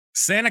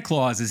Santa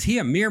Claus, is he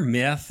a mere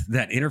myth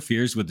that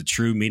interferes with the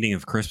true meaning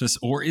of Christmas,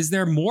 or is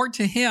there more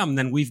to him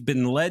than we've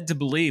been led to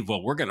believe?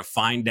 Well, we're going to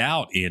find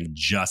out in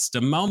just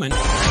a moment.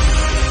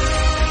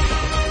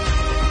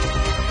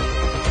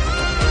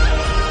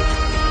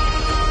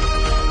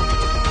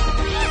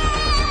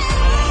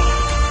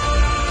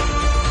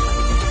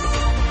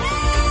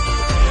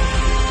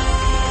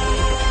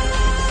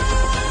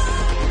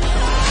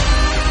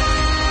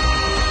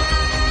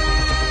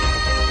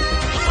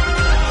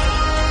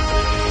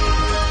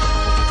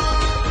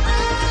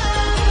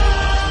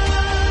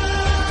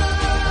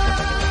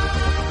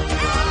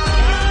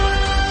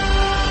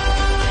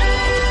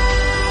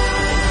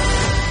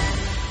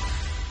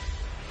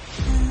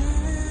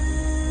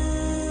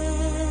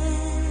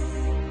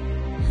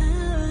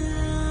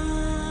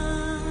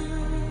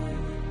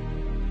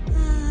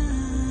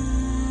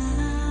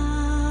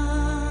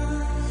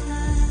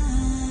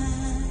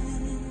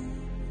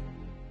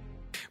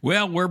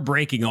 Well, we're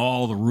breaking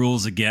all the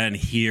rules again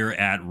here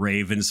at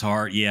Raven's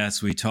Heart.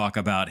 Yes, we talk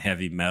about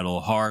heavy metal,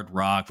 hard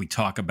rock. We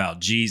talk about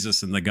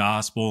Jesus and the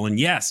gospel. And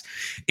yes,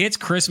 it's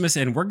Christmas,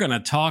 and we're going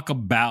to talk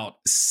about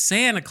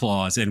Santa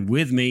Claus. And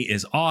with me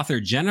is author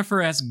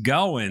Jennifer S.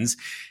 Goins,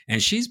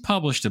 and she's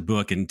published a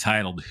book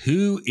entitled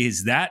Who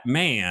is That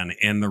Man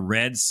in the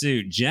Red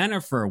Suit?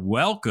 Jennifer,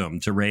 welcome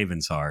to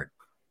Raven's Heart.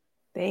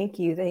 Thank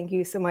you. Thank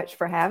you so much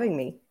for having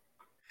me.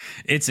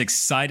 It's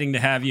exciting to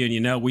have you. And, you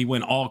know, we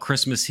went all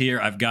Christmas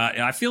here.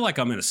 I feel like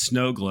I'm in a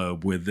snow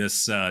globe with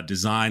this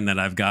design that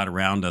I've got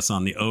around us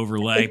on the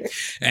overlay.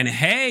 And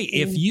hey,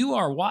 if you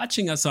are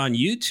watching us on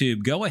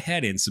YouTube, go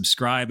ahead and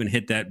subscribe and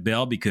hit that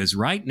bell, because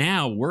right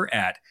now we're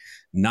at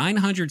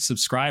 900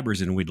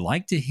 subscribers and we'd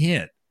like to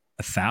hit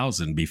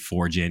 1,000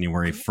 before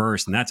January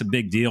 1st. And that's a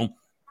big deal.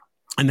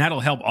 And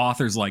that'll help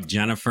authors like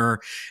Jennifer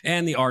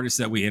and the artists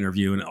that we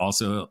interview, and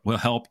also will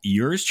help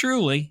yours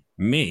truly,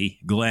 me,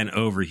 Glenn,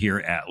 over here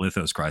at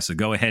Lithos Christ. So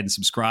go ahead and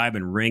subscribe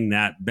and ring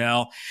that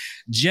bell.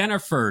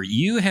 Jennifer,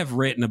 you have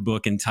written a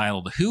book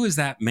entitled Who is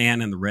That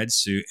Man in the Red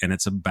Suit? And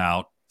it's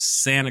about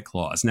Santa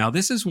Claus. Now,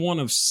 this is one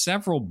of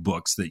several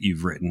books that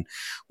you've written.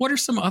 What are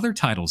some other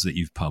titles that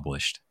you've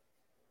published?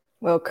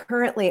 Well,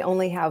 currently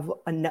only have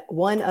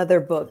one other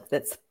book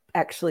that's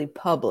actually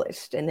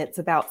published, and it's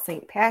about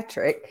St.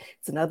 Patrick.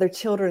 It's another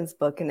children's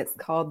book, and it's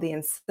called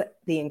The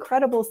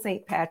Incredible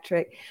St.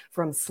 Patrick,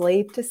 From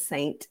Slave to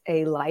Saint,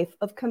 A Life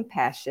of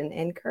Compassion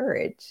and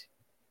Courage.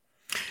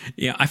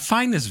 Yeah, I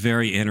find this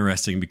very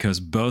interesting because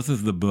both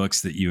of the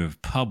books that you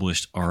have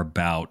published are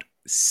about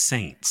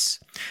saints.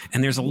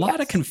 And there's a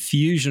lot of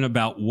confusion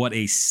about what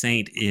a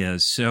saint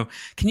is. So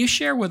can you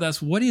share with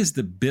us, what is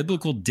the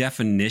biblical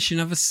definition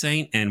of a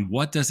saint, and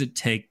what does it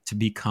take to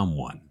become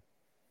one?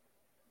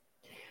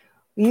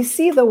 You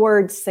see the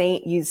word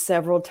saint used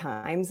several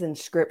times in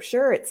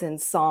Scripture. It's in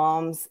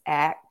Psalms,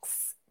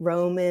 Acts,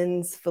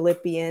 Romans,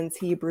 Philippians,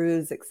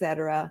 Hebrews,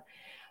 etc.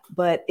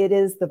 But it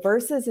is the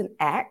verses in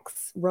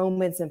Acts,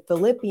 Romans, and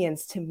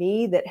Philippians, to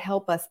me, that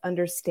help us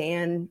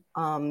understand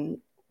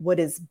what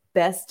is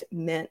best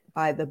meant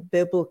by the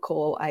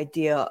biblical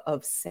idea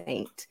of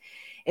saint.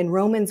 In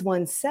Romans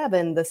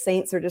 1:7, the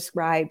saints are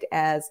described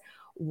as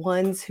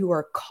ones who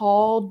are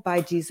called by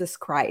Jesus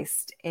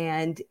Christ.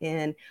 And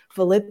in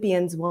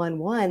Philippians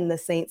 1:1, the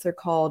saints are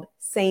called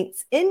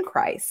saints in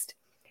Christ.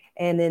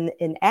 And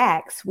in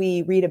Acts,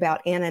 we read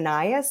about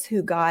Ananias,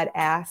 who God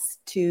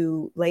asked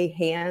to lay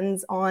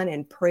hands on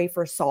and pray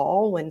for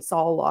Saul when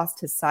Saul lost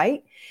his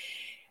sight.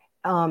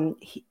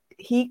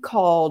 He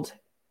called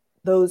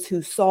those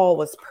who Saul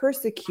was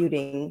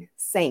persecuting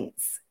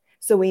saints.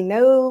 So we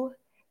know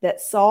that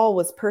Saul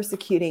was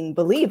persecuting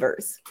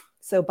believers.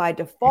 So by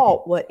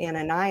default, what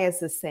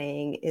Ananias is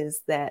saying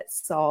is that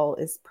Saul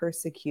is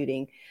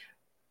persecuting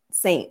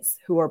saints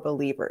who are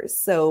believers.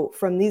 So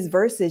from these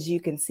verses, you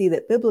can see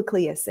that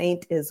biblically a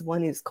saint is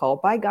one who's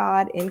called by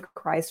God in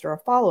Christ, or a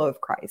follower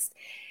of Christ.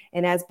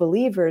 And as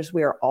believers,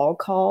 we are all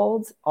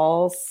called,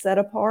 all set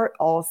apart,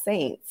 all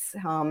saints.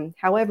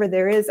 However,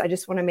 I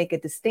just want to make a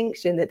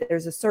distinction that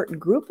there's a certain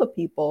group of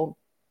people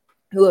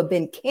who have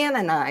been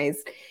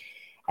canonized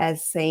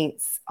as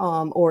saints,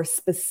 or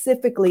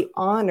specifically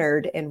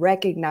honored and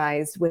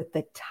recognized with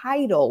the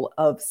title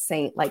of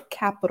saint, like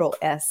capital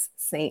S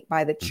saint,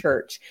 by the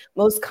church,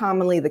 most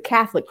commonly the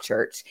Catholic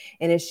Church.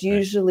 And it's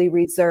usually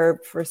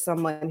reserved for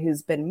someone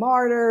who's been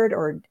martyred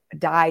or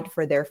died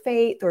for their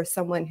faith, or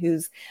someone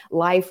whose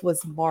life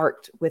was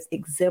marked with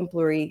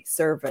exemplary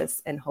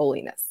service and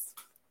holiness.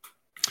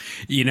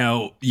 You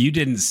know, you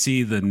didn't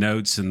see the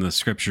notes and the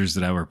scriptures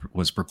that I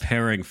was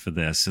preparing for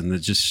this, and it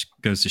just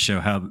goes to show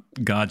how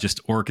God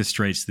just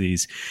orchestrates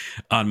these.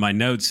 On my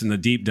notes in the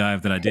deep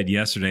dive that I did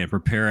yesterday in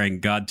preparing,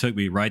 God took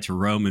me right to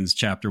Romans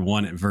chapter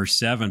 1 at verse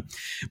 7,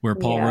 where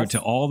Paul wrote,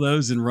 to all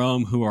those in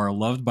Rome who are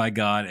loved by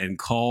God and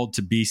called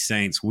to be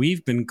saints.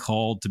 We've been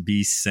called to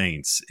be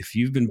saints. If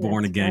you've been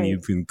born again,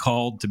 you've been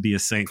called to be a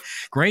saint.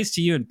 Grace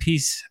to you and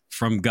peace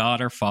from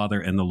God our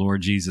Father and the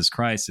Lord Jesus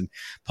Christ. And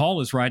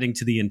Paul is writing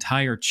to the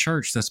entire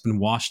church that's been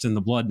washed in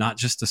the blood, not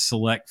just a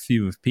select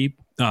few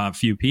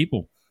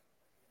people.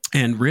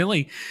 And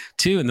really,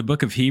 too, in the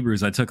book of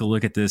Hebrews, I took a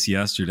look at this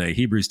yesterday,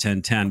 Hebrews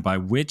 10:10, by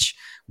which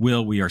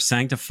will we are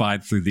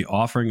sanctified through the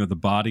offering of the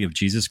body of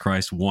Jesus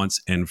Christ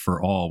once and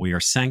for all. We are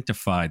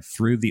sanctified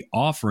through the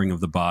offering of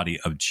the body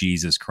of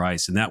Jesus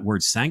Christ. And that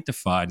word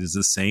sanctified is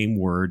the same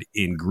word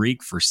in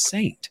Greek for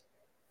saint.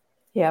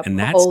 Yep. And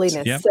that's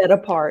holiness, set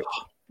apart.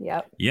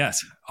 Yep.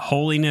 Yes,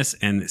 holiness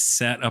and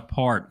set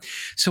apart.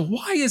 So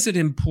why is it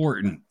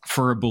important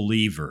for a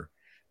believer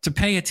to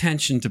pay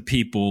attention to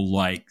people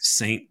like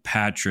St.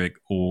 Patrick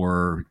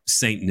or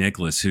St.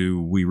 Nicholas,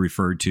 who we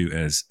referred to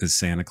as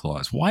Santa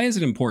Claus? Why is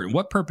it important?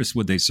 What purpose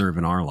would they serve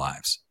in our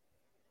lives?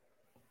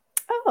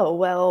 Oh,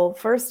 well,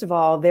 first of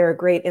all, they're a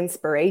great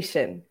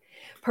inspiration.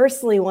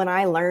 Personally, when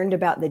I learned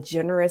about the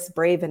generous,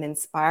 brave, and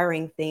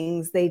inspiring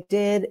things they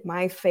did,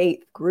 my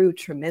faith grew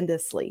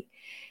tremendously.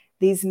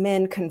 These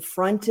men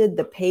confronted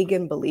the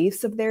pagan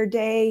beliefs of their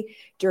day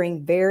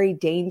during very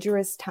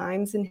dangerous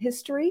times in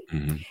history.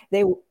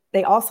 Mm-hmm.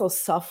 They also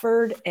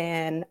suffered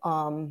and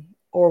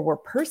or were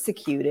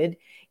persecuted,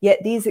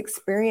 yet these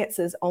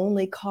experiences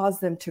only caused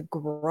them to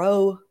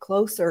grow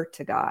closer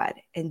to God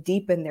and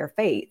deepen their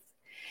faith.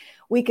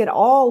 We could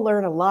all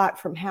learn a lot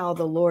from how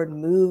the Lord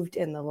moved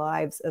in the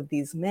lives of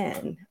these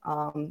men.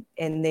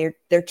 And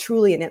they're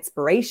truly an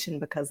inspiration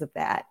because of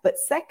that. But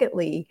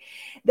secondly,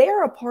 they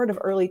are a part of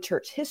early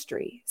church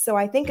history. So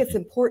I think it's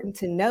important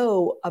to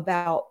know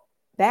about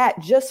that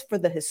just for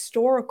the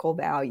historical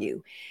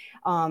value.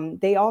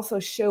 They also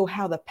show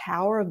how the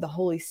power of the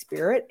Holy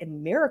Spirit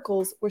and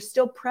miracles were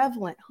still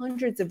prevalent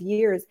hundreds of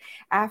years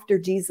after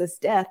Jesus'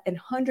 death and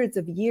hundreds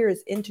of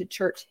years into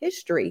church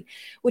history,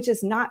 which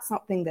is not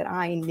something that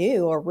I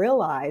knew or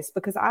realized,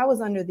 because I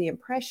was under the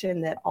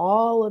impression that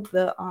all of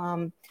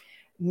the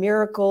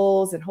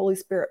miracles and Holy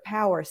Spirit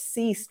power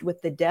ceased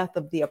with the death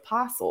of the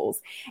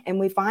apostles. And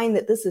we find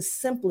that this is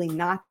simply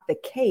not the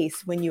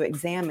case when you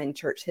examine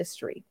church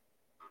history.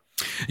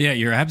 Yeah,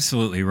 you're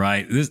absolutely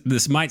right.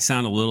 This might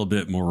sound a little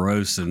bit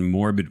morose and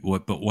morbid,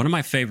 but one of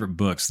my favorite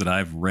books that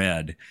I've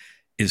read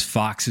is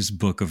Fox's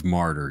Book of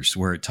Martyrs,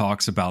 where it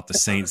talks about the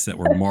saints that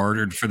were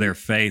martyred for their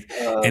faith.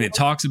 And it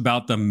talks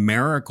about the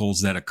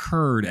miracles that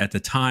occurred at the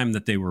time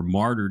that they were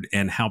martyred,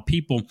 and how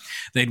people,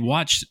 they'd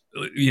watch,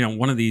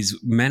 one of these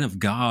men of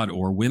God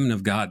or women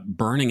of God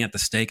burning at the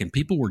stake, and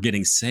people were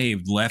getting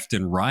saved left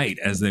and right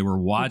as they were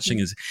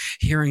watching, as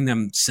hearing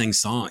them sing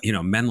song,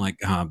 men like,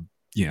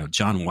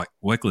 John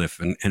Wycliffe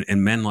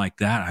and men like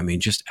that. I mean,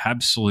 just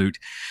absolute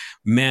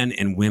men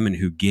and women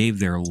who gave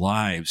their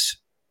lives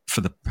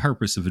for the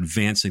purpose of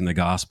advancing the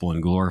gospel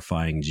and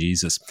glorifying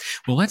Jesus.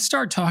 Well, let's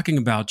start talking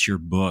about your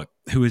book,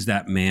 Who is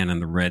That Man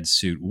in the Red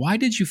Suit? Why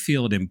did you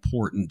feel it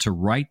important to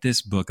write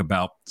this book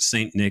about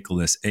St.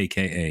 Nicholas,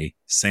 a.k.a.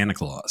 Santa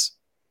Claus?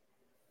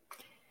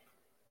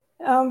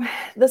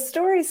 The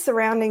stories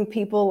surrounding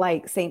people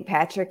like St.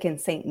 Patrick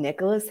and St.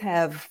 Nicholas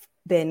have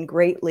been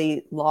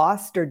greatly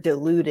lost or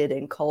diluted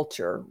in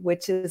culture,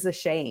 which is a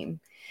shame.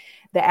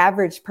 The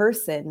average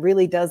person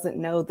really doesn't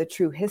know the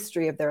true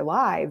history of their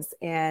lives,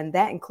 and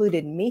that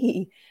included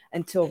me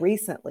until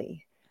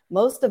recently.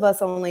 Most of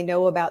us only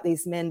know about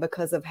these men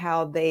because of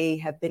how they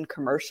have been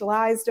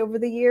commercialized over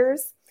the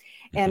years.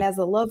 And as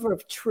a lover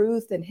of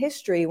truth and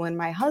history, when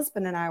my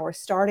husband and I were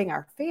starting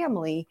our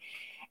family,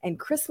 and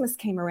Christmas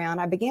came around,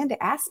 I began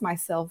to ask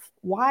myself,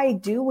 why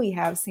do we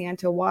have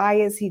Santa? Why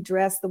is he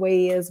dressed the way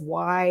he is?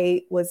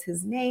 Why was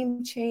his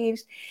name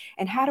changed?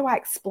 And how do I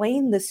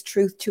explain this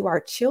truth to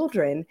our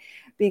children?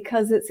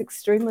 Because it's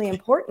extremely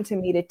important to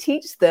me to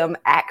teach them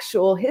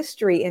actual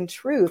history and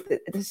truth.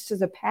 It's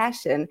just a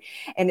passion.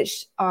 And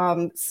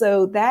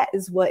so that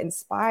is what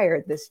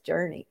inspired this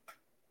journey.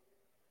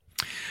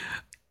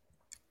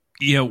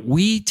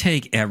 We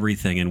take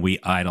everything and we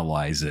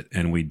idolize it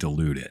and we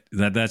dilute it.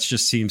 That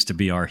just seems to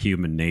be our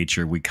human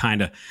nature. We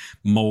kind of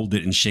mold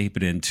it and shape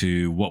it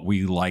into what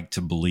we like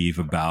to believe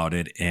about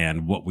it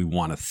and what we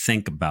want to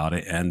think about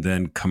it, and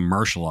then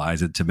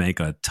commercialize it to make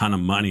a ton of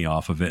money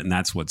off of it. And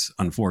that's what's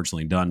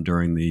unfortunately done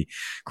during the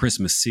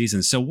Christmas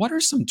season. So what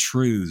are some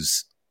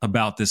truths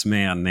about this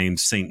man named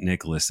St.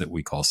 Nicholas that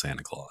we call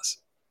Santa Claus?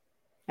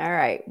 All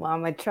right. Well,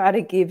 I'm going to try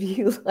to give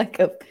you like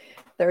a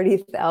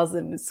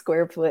 30,000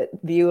 square foot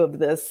view of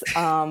this.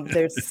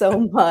 There's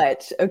so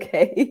much.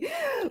 Okay.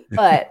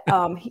 But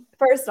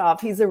first off,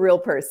 he's a real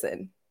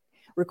person.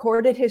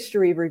 Recorded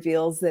history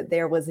reveals that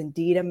there was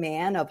indeed a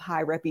man of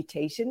high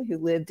reputation who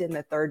lived in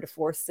the 3rd to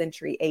 4th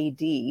century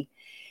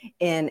AD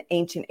in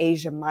ancient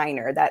Asia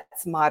Minor.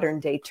 That's modern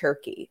day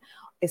Turkey.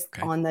 It's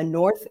on the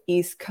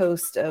northeast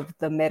coast of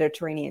the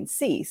Mediterranean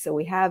Sea. So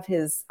we have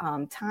his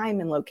time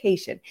and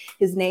location.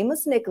 His name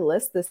was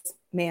Nicholas, this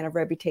man of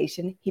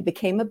reputation. He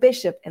became a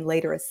bishop and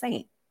later a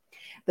saint.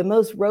 The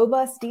most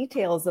robust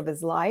details of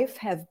his life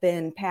have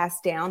been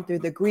passed down through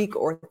the Greek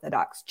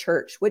Orthodox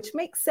Church, which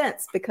makes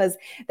sense because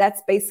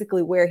that's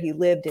basically where he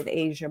lived in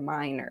Asia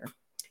Minor.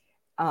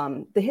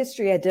 The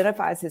history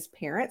identifies his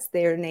parents.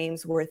 Their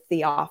names were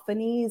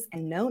Theophanes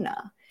and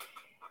Nona,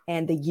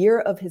 and the year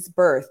of his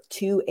birth,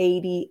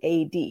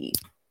 280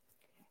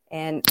 AD.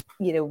 And,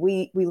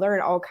 we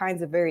learn all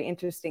kinds of very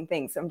interesting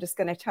things. So I'm just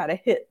going to try to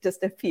hit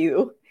just a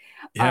few.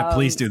 Yeah,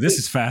 please do. This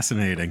is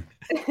fascinating.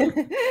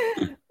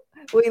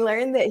 We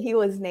learned that he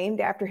was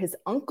named after his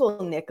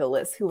uncle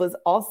Nicholas, who was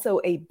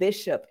also a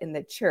bishop in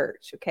the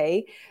church.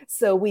 Okay.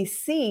 So we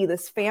see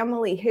this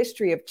family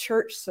history of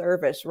church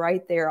service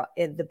right there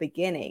in the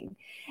beginning.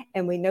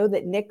 And we know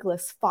that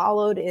Nicholas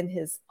followed in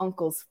his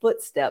uncle's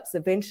footsteps,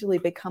 eventually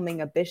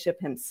becoming a bishop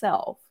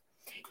himself.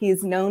 He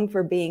is known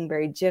for being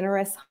very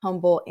generous,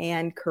 humble,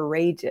 and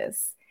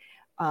courageous.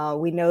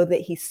 We know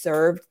that he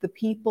served the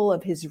people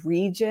of his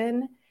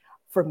region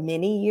for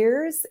many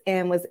years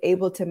and was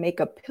able to make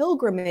a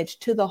pilgrimage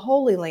to the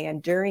Holy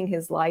Land during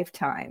his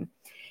lifetime.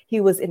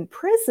 He was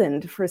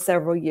imprisoned for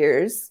several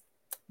years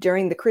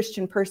during the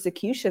Christian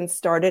persecution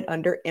started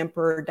under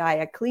Emperor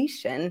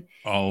Diocletian.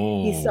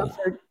 Oh,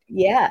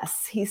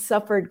 he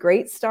suffered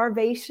great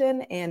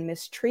starvation and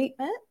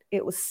mistreatment.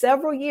 It was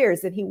several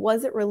years, and he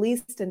wasn't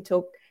released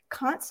until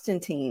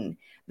Constantine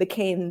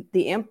became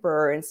the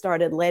emperor and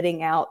started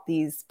letting out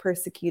these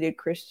persecuted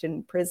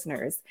Christian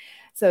prisoners.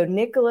 So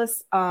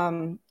Nicholas,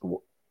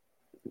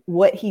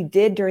 what he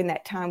did during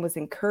that time was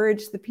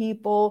encourage the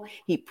people.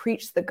 He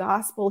preached the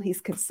gospel.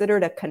 He's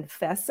considered a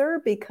confessor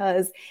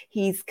because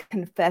he's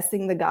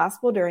confessing the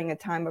gospel during a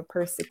time of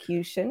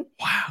persecution.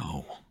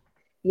 Wow.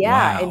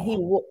 Yeah, wow.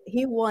 And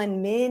he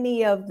won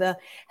many of the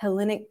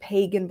Hellenic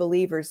pagan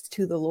believers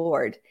to the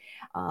Lord.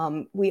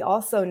 We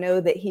also know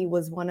that he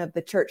was one of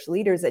the church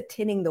leaders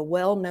attending the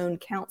well-known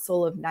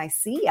Council of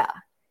Nicaea.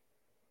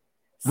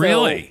 So,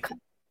 really?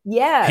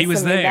 Yes, he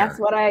was there. That's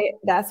what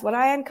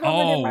I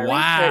uncovered in my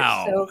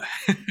research.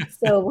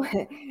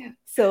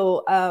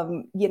 So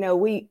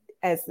we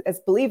as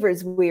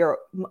believers, we are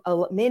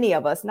many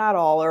of us, not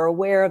all, are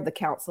aware of the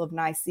Council of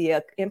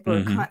Nicaea.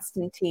 Emperor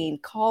Constantine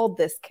called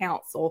this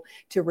council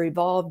to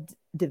resolve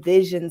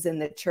divisions in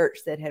the church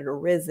that had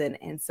arisen.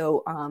 And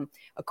so,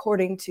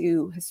 according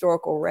to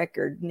historical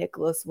record,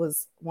 Nicholas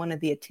was one of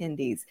the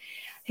attendees.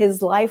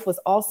 His life was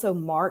also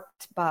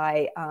marked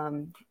by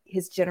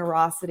his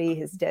generosity,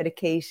 his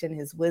dedication,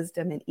 his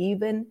wisdom, and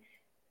even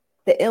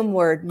the M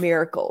word,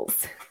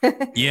 miracles.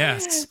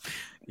 Yes.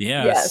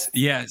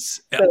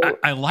 So,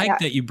 I like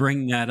that you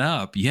bring that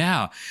up.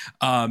 Yeah.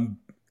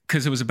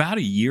 Because it was about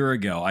a year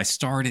ago, I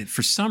started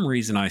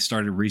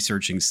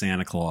researching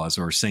Santa Claus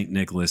or St.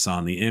 Nicholas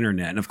on the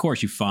internet. And of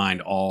course, you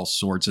find all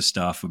sorts of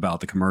stuff about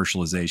the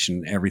commercialization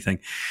and everything.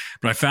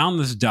 But I found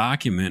this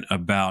document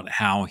about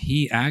how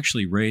he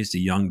actually raised a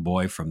young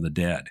boy from the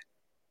dead.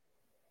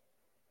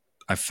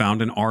 I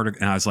found an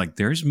article and I was like,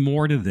 there's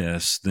more to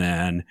this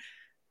than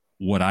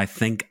what I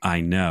think I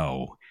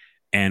know.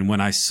 And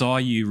when I saw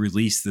you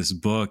release this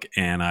book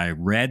and I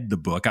read the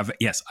book, I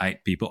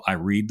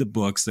read the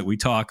books that we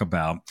talk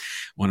about.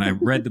 When I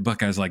read the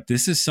book, I was like,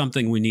 this is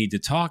something we need to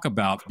talk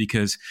about,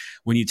 because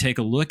when you take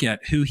a look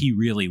at who he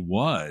really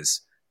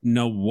was,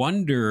 no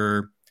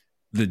wonder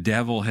the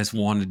devil has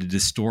wanted to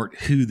distort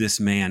who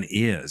this man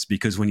is,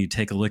 because when you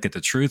take a look at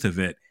the truth of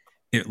it,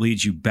 it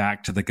leads you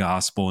back to the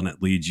gospel and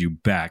it leads you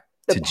back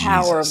the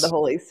power of the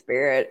Holy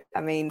Spirit.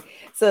 I mean,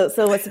 so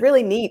it's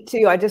really neat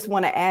too. I just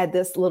want to add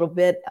this little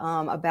bit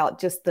about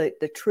just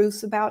the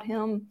truths about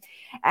him.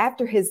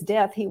 After his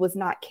death, he was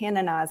not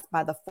canonized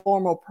by the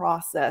formal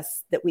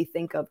process that we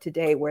think of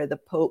today, where the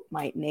Pope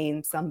might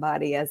name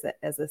somebody as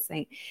a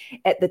saint.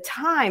 At the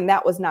time,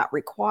 that was not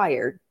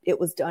required. It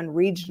was done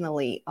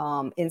regionally.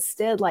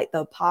 Instead, like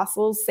the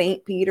apostles,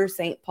 St. Peter,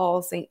 St.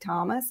 Paul, St.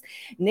 Thomas,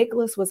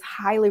 Nicholas was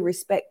highly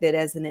respected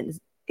as an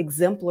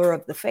exemplar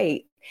of the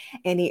faith.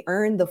 And he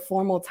earned the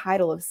formal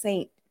title of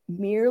saint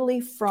merely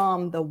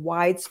from the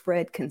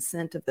widespread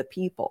consent of the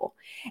people.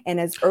 And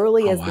as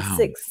early as the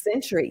 6th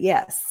century,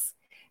 yes.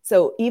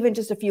 So even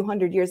just a few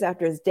hundred years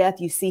after his death,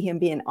 you see him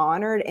being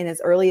honored. And as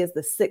early as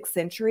the 6th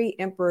century,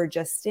 Emperor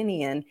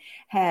Justinian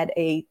had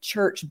a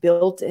church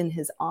built in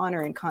his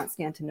honor in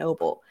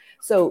Constantinople.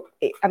 So,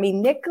 I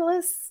mean,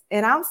 Nicholas,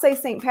 and I'll say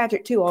St.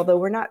 Patrick too, although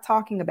we're not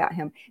talking about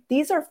him.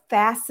 These are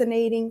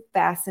fascinating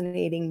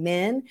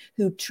men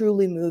who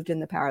truly moved in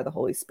the power of the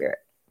Holy Spirit.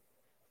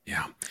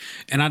 Yeah.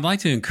 And I'd like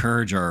to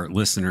encourage our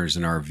listeners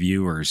and our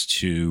viewers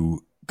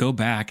to go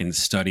back and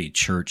study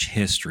church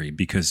history,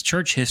 because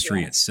church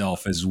history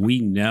itself, as we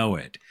know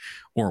it,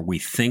 or we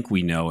think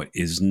we know it,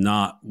 is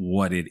not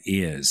what it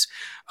is.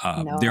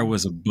 No. There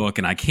was a book,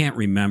 and I can't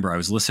remember. I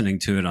was listening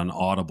to it on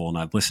Audible, and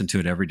I'd listen to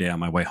it every day on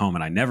my way home,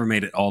 and I never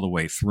made it all the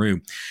way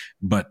through.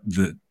 But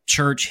the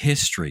church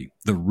history,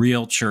 the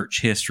real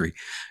church history,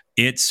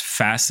 it's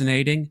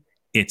fascinating.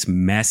 It's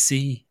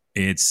messy.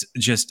 It's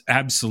just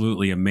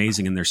absolutely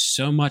amazing. And there's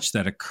so much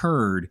that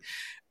occurred,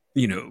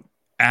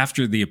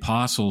 after the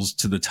apostles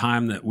to the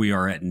time that we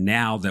are at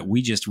now, that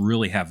we just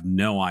really have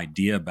no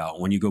idea about.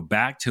 When you go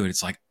back to it,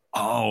 it's like,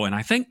 oh, and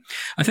I think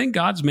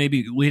God's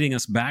maybe leading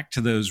us back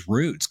to those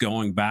roots,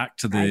 going back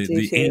to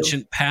the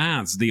ancient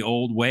paths, the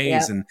old ways.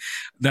 Yep. And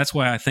that's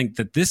why I think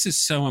that this is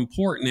so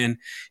important. And,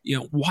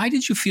 why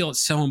did you feel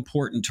it's so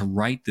important to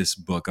write this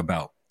book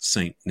about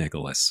St.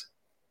 Nicholas?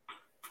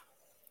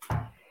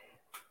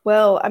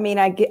 Well, I mean,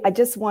 I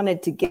just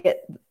wanted to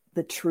get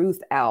the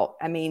truth out.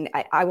 I mean,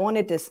 I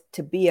wanted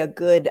to be a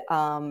good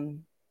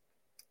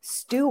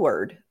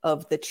steward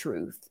of the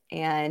truth.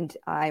 And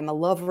I'm a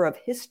lover of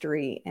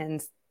history.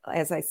 And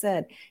as I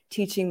said,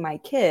 teaching my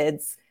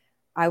kids,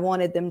 I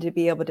wanted them to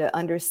be able to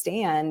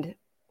understand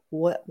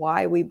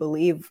why we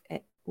believe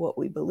what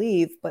we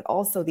believe, but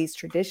also these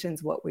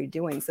traditions, what we're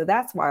doing. So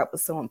that's why it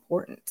was so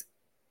important.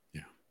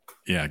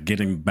 Yeah,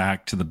 getting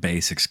back to the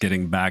basics,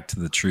 getting back to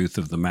the truth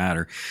of the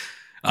matter.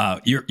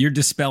 You're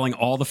dispelling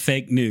all the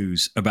fake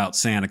news about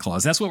Santa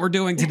Claus. That's what we're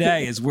doing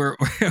today. Is we're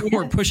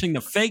we're pushing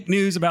the fake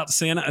news about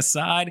Santa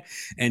aside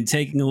and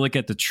taking a look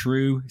at the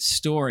true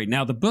story.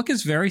 Now, the book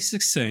is very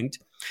succinct,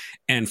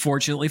 and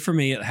fortunately for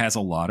me, it has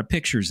a lot of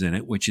pictures in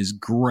it, which is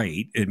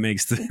great. It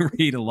makes the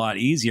read a lot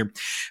easier.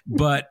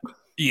 But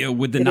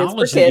with the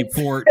knowledge that you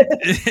poured,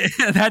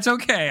 that's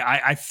okay.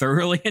 I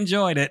thoroughly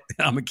enjoyed it.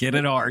 I'm a kid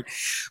at heart,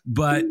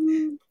 but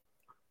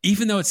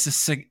even though it's a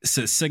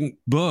succinct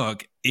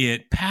book,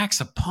 it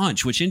packs a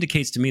punch, which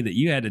indicates to me that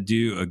you had to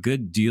do a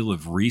good deal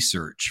of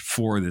research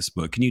for this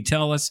book. Can you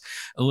tell us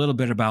a little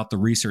bit about the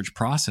research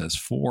process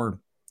for,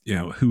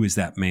 who is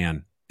that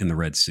man in the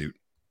red suit?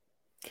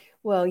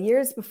 Well,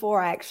 years before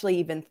I actually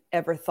even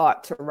ever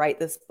thought to write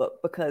this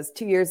book, because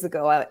 2 years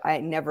ago, I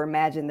never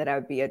imagined that I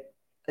would be a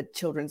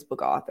children's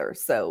book author.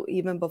 So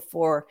even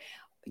before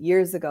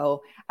years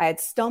ago, I had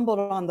stumbled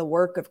on the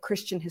work of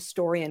Christian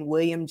historian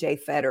William J.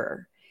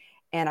 Federer.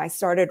 And I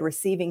started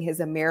receiving his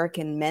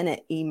American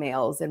Minute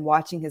emails and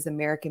watching his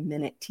American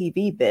Minute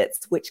TV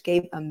bits, which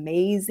gave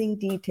amazing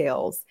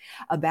details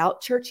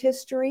about church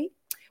history,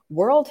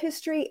 world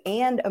history,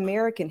 and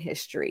American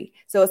history.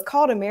 So it's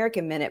called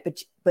American Minute,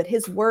 but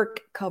his work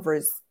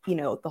covers,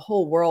 the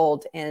whole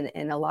world and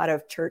a lot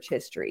of church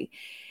history.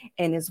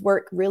 And his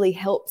work really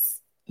helps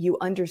you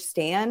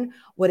understand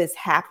what has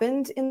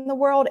happened in the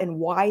world and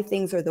why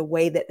things are the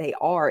way that they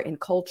are in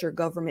culture,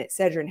 government, et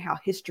cetera, and how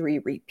history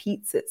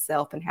repeats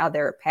itself and how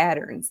there are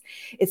patterns.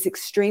 It's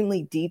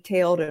extremely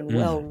detailed and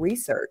well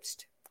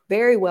researched.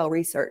 Very well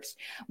researched.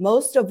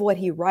 Most of what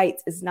he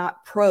writes is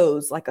not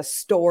prose, like a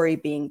story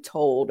being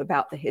told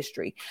about the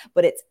history,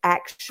 but it's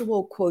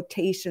actual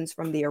quotations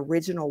from the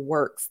original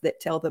works that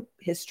tell the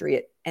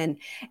history, and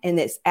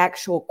it's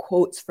actual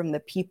quotes from the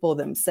people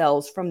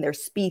themselves, from their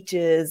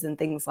speeches and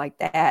things like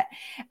that.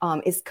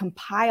 It's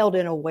compiled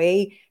in a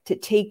way to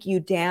take you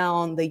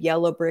down the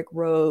yellow brick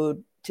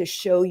road, to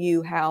show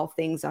you how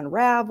things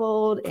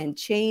unraveled and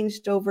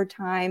changed over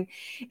time.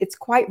 It's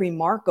quite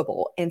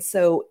remarkable. And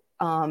so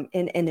and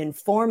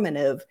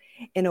informative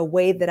in a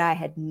way that I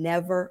had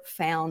never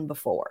found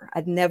before.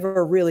 I'd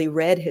never really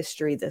read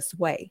history this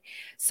way.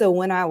 So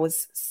when I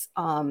was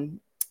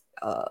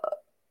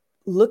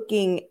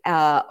looking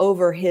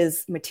over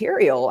his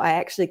material, I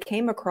actually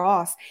came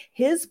across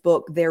his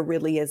book, There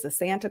Really Is a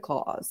Santa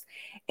Claus.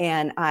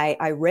 And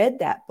I read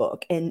that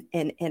book, and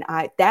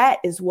that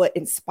is what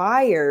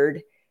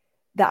inspired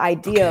the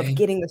idea of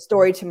getting the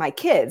story to my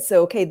kids.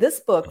 So, this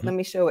book, let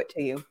me show it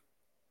to you.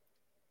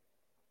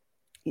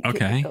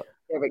 Okay.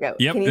 There we go.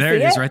 Yep, there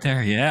it is right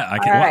there. Yeah. I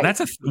can.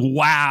 Right.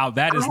 Wow,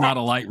 that is not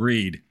a light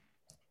read.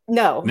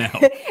 No.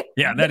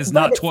 Yeah, that is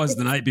not 'Twas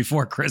the Night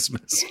Before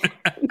Christmas.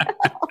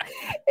 No,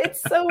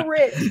 it's so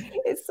rich.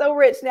 It's so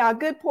rich. Now, a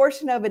good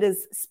portion of it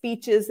is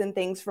speeches and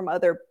things from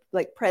other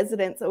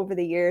presidents over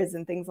the years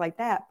and things like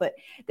that. But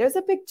there's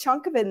a big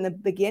chunk of it in the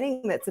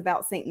beginning that's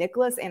about St.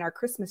 Nicholas and our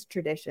Christmas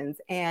traditions.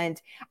 And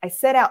I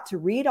set out to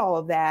read all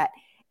of that,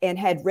 and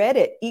had read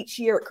it each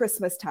year at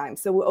Christmas time.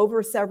 So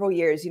over several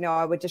years,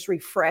 I would just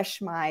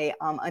refresh my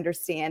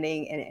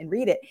understanding and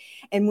read it.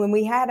 And when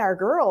we had our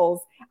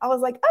girls, I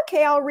was like,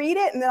 okay, I'll read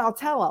it and then I'll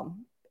tell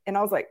them. And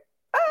I was like,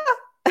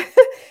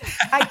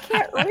 I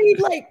can't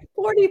read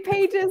 40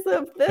 pages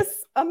of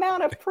this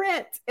amount of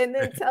print and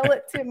then tell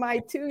it to my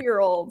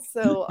 2-year-old.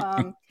 So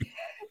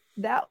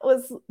that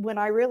was when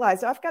I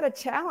realized I've got a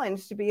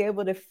challenge to be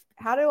able to,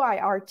 how do I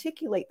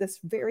articulate this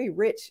very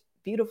rich,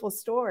 beautiful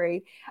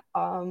story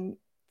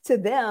to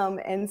them?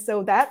 And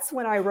so that's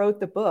when I wrote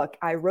the book.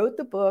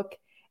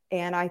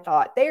 And I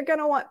thought they're going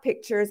to want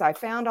pictures. I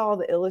found all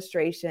the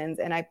illustrations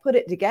and I put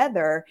it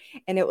together,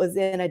 and it was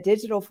in a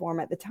digital form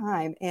at the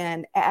time.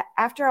 And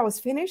after I was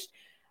finished,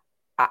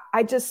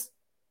 I just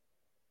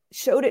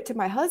showed it to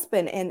my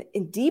husband, and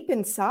deep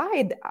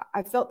inside,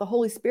 I felt the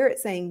Holy Spirit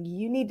saying,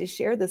 you need to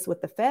share this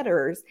with the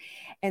Federers.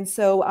 And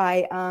so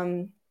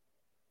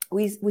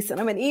we sent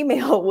them an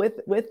email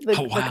with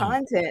the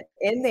content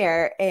in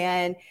there.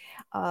 And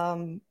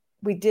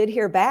we did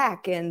hear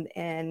back,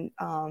 and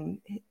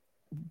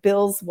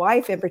Bill's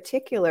wife in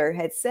particular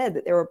had said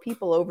that there were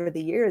people over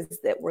the years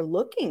that were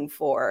looking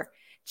for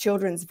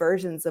children's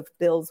versions of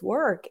Bill's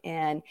work,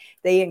 and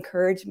they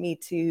encouraged me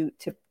to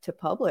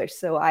publish.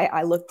 So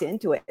I looked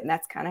into it, and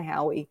that's kind of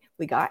how we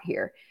got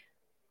here.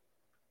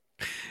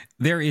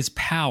 There is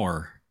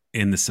power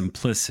in the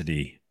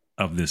simplicity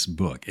of this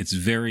book. It's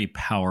very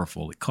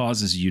powerful. It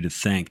causes you to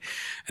think.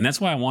 And that's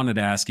why I wanted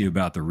to ask you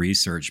about the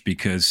research,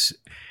 because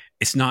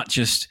it's not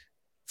just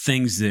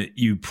things that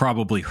you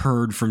probably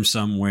heard from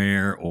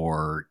somewhere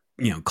or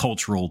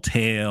cultural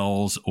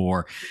tales,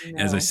 or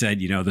as I said,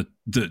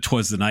 the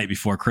 'twas the night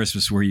before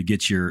Christmas where you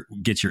get your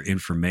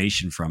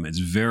information from. It's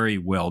very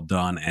well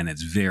done and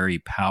it's very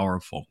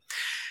powerful.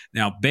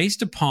 Now,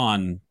 based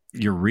upon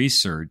your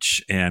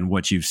research and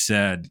what you've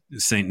said,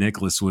 St.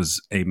 Nicholas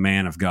was a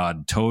man of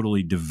God,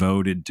 totally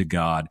devoted to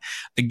God.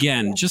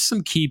 Again, just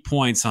some key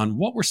points on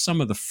what were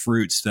some of the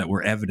fruits that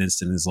were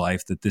evidenced in his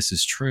life that this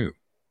is true.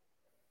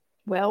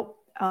 Well,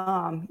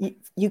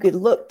 you could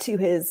look to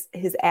his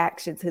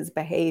actions, his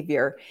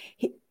behavior.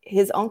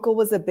 His uncle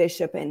was a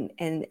bishop,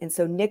 and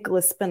so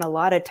Nicholas spent a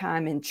lot of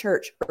time in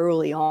church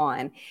early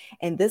on,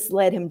 and this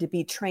led him to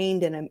be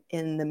trained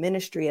in the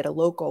ministry at a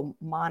local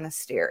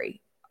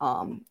monastery.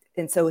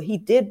 And so he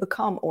did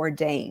become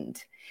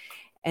ordained.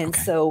 And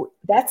so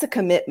that's a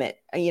commitment,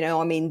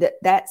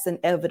 that's an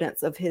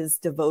evidence of his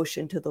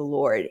devotion to the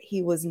Lord.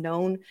 He was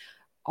known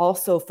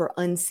also for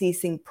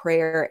unceasing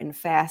prayer and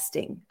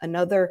fasting.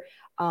 Another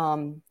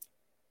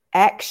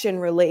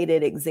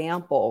action-related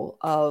example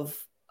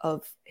of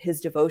his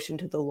devotion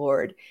to the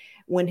Lord.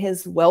 When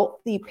his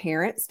wealthy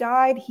parents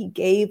died, he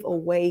gave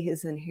away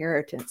his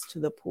inheritance to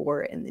the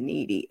poor and the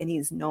needy, and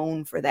he's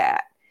known for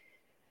that.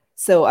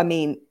 So,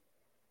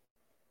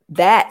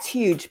 that's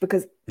huge,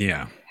 because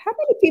how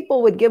many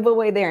people would give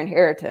away their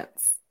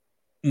inheritance?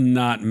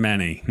 Not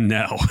many,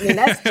 no.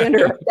 That's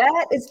generous.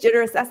 That is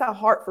generous. That's a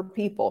heart for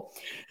people.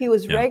 He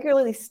was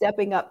regularly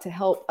stepping up to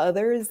help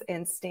others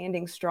and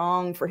standing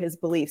strong for his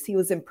beliefs. He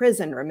was in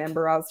prison,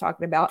 remember I was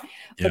talking about,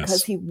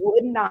 because he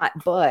would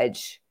not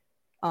budge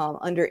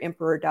under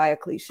Emperor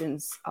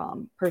Diocletian's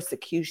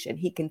persecution.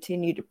 He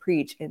continued to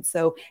preach. And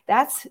so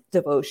that's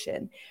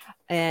devotion.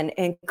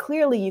 And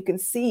clearly you can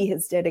see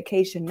his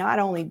dedication not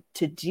only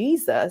to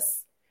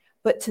Jesus,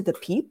 but to the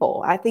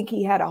people. I think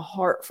he had a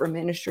heart for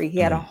ministry. He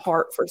had a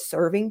heart for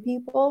serving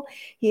people.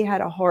 He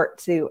had a heart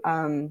to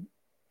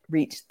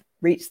reach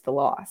the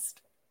lost.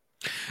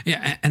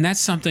 Yeah, and that's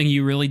something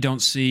you really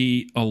don't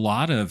see a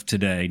lot of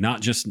today.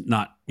 Not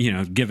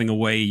giving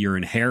away your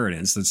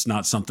inheritance. That's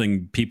not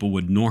something people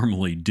would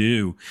normally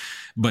do,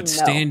 but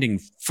standing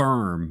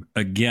firm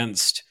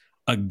against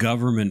a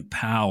government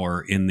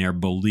power in their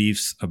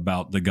beliefs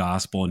about the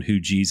gospel and who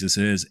Jesus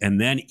is, and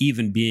then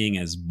even being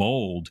as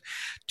bold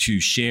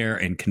to share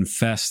and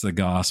confess the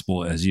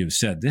gospel, as you've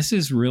said. This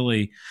is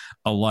really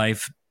a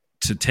life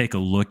to take a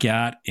look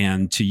at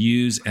and to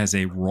use as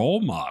a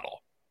role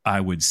model, I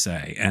would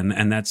say.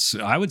 And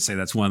I would say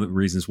that's one of the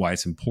reasons why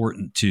it's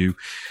important to,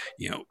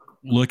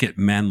 look at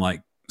men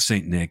like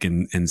St. Nick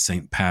and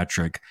St.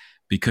 Patrick,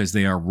 because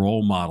they are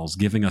role models,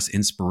 giving us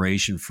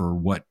inspiration for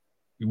what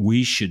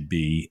we should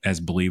be as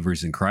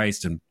believers in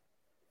Christ. And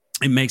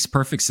it makes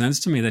perfect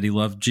sense to me that he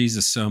loved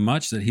Jesus so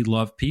much that he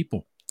loved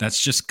people.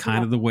 That's just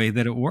kind of the way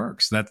that it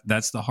works.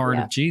 That's the heart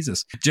of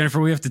Jesus. Jennifer,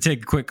 we have to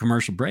take a quick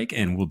commercial break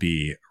and we'll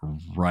be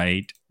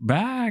right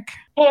back.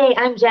 Hey,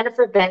 I'm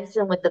Jennifer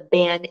Benson with the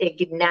band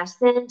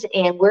Ignescent,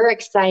 and we're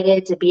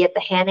excited to be at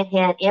the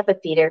Hanahan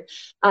Amphitheater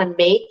on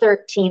May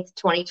 13th,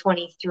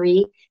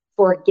 2023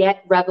 for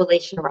Get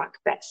Revelation Rock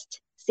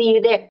Fest. See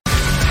you there.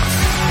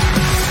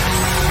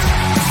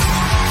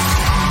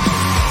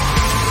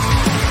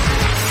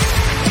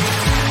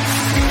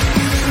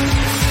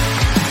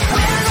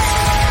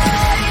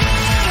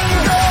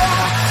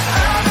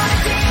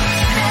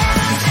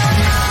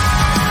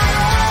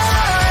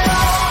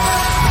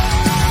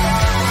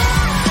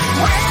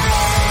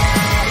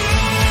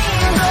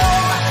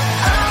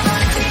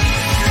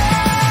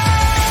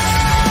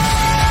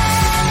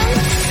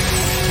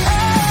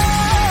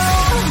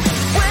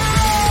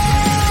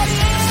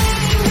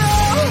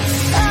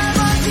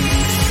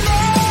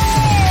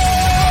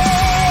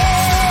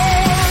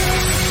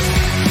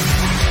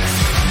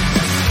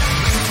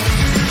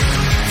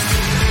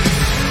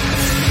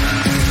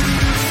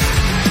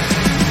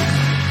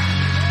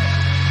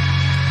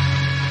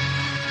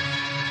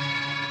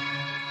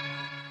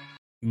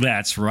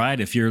 That's right.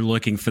 If you're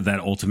looking for that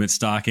ultimate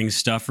stocking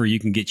stuffer, you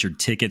can get your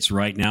tickets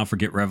right now for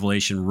Get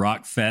Revelation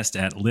Rock Fest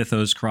at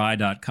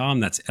lithoscry.com.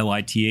 That's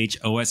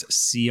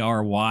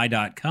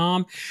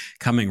LITHOSCRY.com.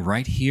 Coming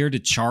right here to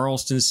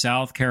Charleston,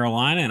 South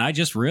Carolina. And I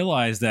just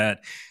realized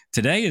that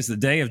today is the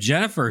day of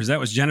Jennifer's. That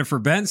was Jennifer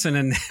Benson,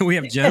 and we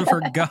have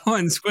Jennifer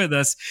Goins with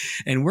us.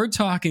 And we're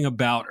talking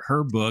about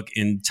her book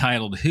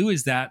entitled, Who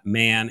is That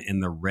Man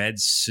in the Red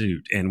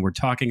Suit? And we're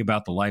talking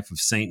about the life of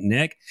St.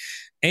 Nick,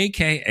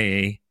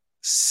 a.k.a.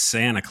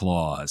 Santa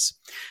Claus.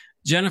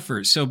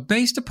 Jennifer, so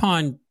based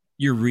upon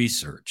your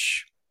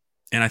research,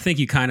 and I think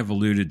you kind of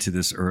alluded to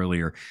this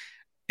earlier,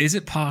 is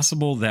it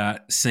possible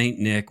that St.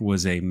 Nick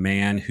was a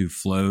man who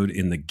flowed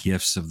in the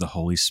gifts of the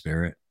Holy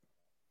Spirit?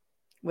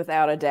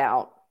 Without a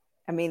doubt.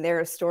 There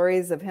are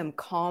stories of him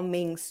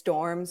calming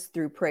storms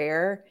through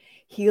prayer,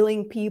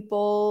 healing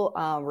people,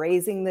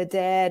 raising the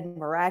dead,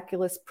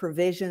 miraculous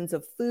provisions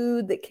of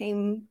food that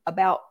came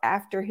about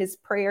after his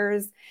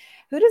prayers.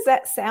 Who does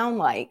that sound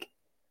like?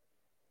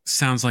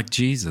 Sounds like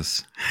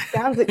Jesus.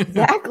 Sounds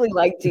exactly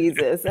like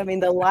Jesus.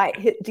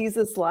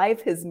 Jesus'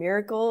 life, his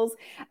miracles.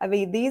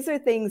 These are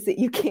things that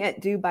you can't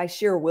do by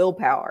sheer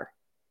willpower.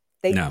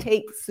 They No.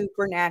 take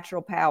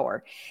supernatural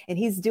power, and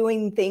he's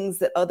doing things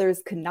that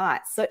others could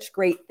not, such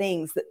great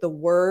things that the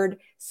word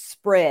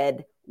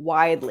spread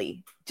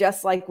widely,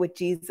 just like with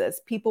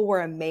Jesus. People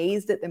were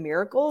amazed at the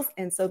miracles,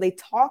 and so they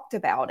talked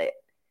about it.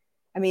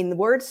 I mean, the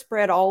word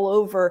spread all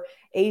over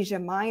Asia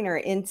Minor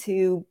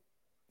into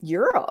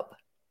Europe,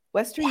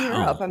 Western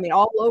Europe. I mean,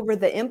 all over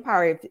the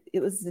empire.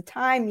 It was the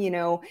time,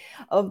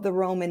 of the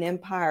Roman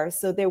Empire.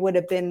 So there would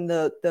have been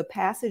the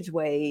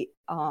passageway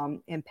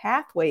and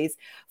pathways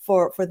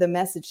for the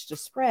message to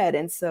spread.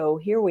 And so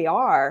here we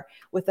are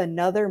with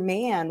another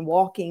man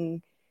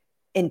walking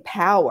in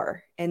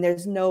power, and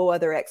there's no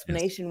other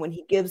explanation.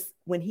 Yes.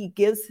 when he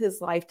gives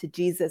his life to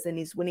Jesus and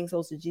he's winning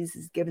souls to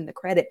Jesus, given the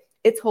credit,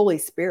 it's Holy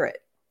Spirit.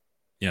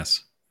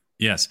 Yes.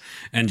 Yes.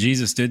 And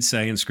Jesus did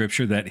say in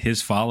scripture that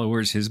his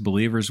followers, his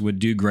believers would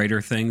do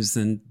greater things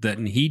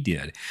than he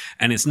did.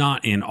 And it's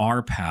not in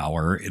our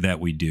power that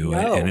we do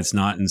it. And it's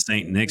not in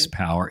St. Nick's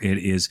power. It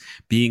is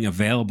being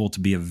available to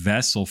be a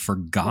vessel for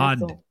God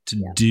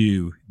to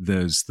do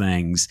those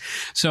things.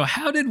 So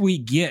how did we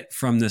get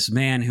from this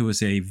man who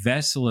was a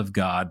vessel of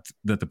God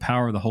that the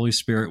power of the Holy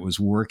Spirit was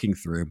working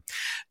through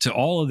to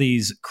all of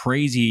these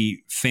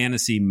crazy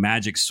fantasy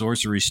magic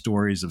sorcery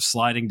stories of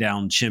sliding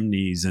down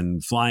chimneys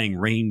and flying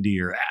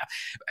reindeer?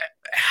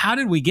 How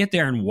did we get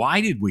there, and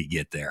why did we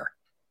get there?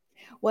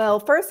 Well,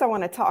 first I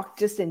want to talk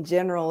just in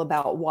general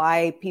about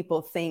why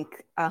people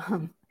think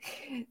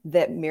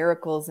that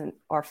miracles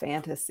are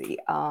fantasy.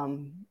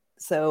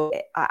 So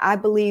I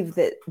believe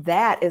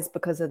that is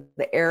because of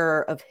the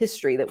era of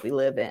history that we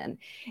live in.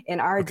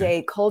 In our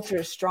day, culture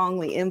is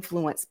strongly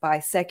influenced by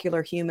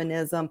secular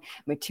humanism,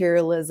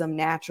 materialism,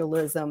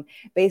 naturalism,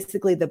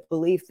 basically the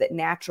belief that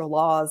natural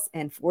laws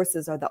and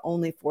forces are the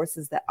only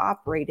forces that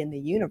operate in the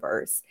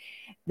universe,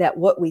 that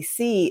what we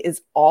see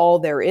is all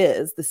there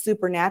is. The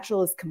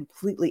supernatural is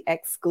completely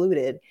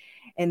excluded.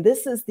 And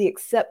this is the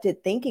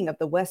accepted thinking of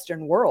the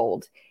Western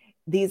world.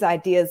 These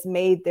ideas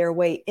made their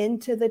way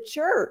into the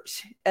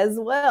church as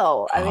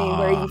well. I mean,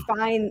 where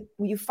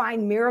you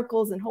find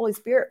miracles and Holy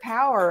Spirit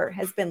power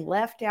has been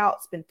left out,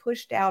 it's been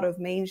pushed out of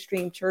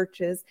mainstream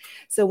churches.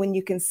 So when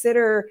you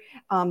consider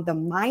the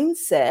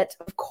mindset,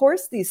 of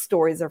course, these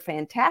stories are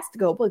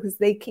fantastical because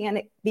they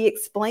can't be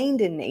explained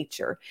in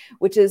nature,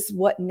 which is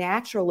what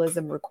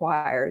naturalism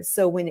requires.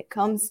 So when it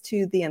comes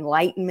to the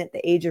Enlightenment,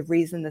 the Age of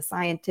Reason, the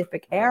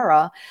scientific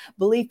era,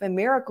 belief in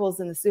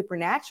miracles and the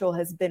supernatural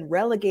has been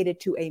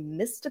relegated to a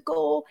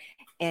mystical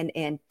and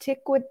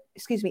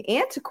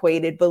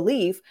antiquated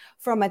belief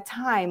from a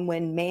time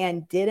when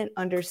man didn't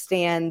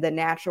understand the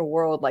natural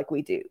world like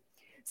we do.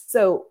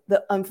 So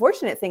the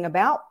unfortunate thing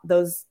about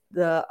the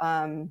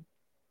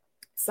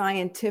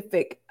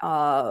scientific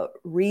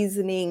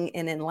reasoning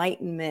and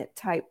Enlightenment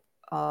type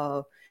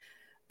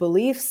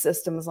belief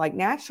systems like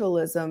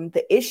naturalism,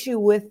 the issue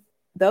with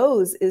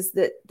those is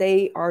that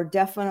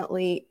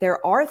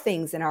there are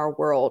things in our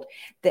world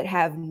that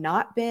have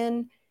not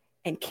been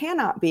and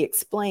cannot be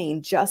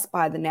explained just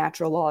by the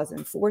natural laws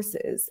and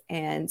forces.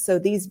 And so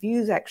these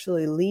views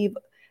actually leave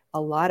a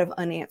lot of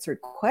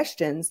unanswered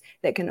questions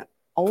that can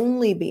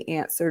only be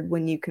answered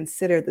when you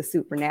consider the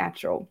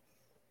supernatural.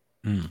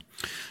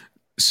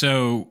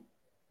 So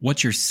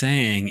what you're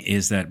saying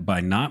is that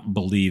by not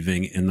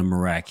believing in the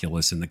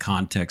miraculous in the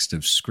context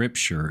of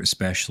Scripture,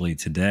 especially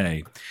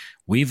today,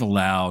 we've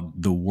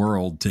allowed the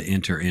world to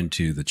enter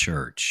into the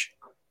church.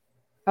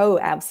 Oh,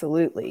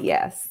 absolutely.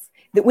 Yes.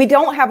 That we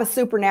don't have a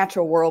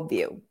supernatural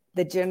worldview.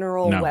 The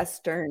general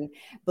Western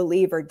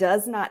believer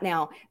does not.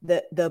 Now,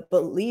 the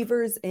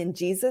believers in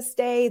Jesus'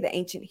 day, the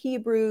ancient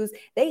Hebrews,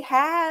 they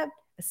had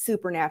a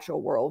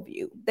supernatural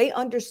worldview. They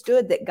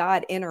understood that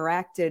God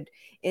interacted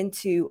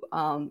into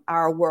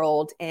our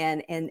world,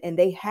 and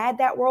they had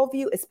that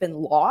worldview. It's been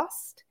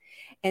lost.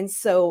 And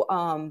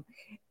so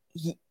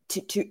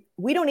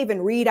we don't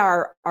even read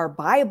our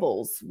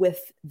Bibles with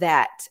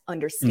that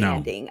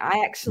understanding.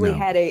 I actually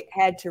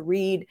had to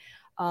read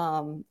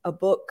a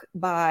book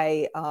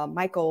by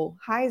Michael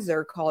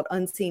Heiser called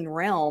Unseen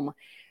Realm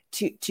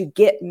to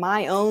get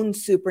my own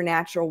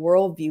supernatural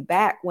worldview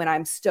back when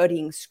I'm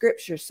studying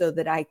Scripture, so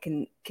that I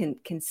can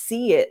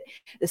see it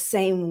the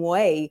same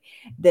way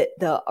that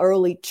the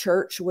early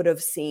church would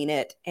have seen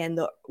it and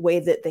the way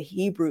that the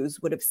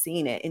Hebrews would have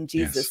seen it in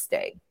Jesus'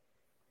 day.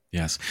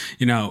 Yes.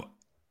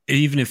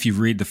 Even if you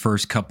read the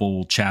first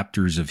couple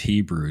chapters of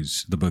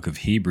Hebrews, the book of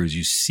Hebrews,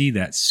 you see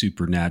that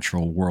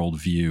supernatural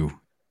worldview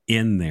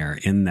in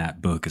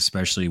that book,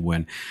 especially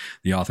when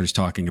the author's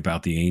talking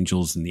about the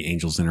angels and the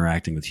angels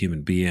interacting with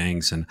human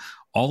beings, and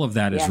all of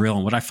that is real.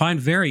 And what I find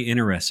very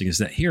interesting is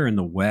that here in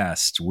the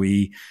West,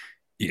 we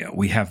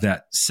have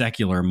that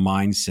secular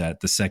mindset,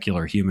 the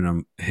secular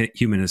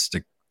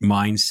humanistic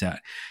mindset,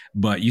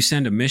 but you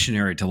send a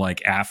missionary to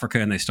like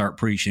Africa and they start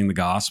preaching the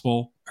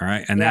gospel. All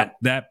right. And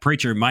that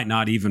preacher might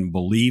not even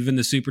believe in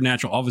the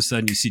supernatural. All of a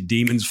sudden you see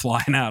demons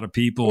flying out of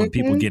people and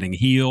people getting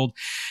healed.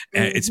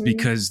 It's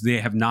because they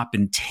have not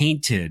been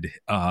tainted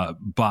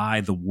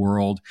by the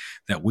world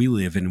that we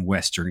live in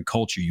Western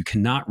culture. You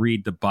cannot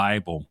read the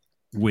Bible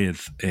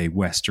with a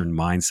Western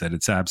mindset.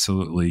 It's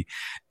absolutely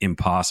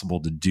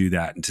impossible to do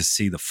that and to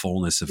see the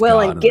fullness of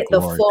God and get the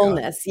glory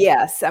fullness.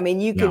 Yes. I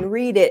mean, you Yeah. can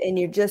read it and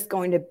you're just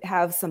going to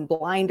have some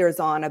blinders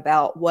on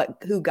about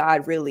who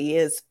God really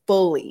is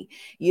fully.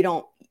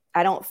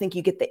 I don't think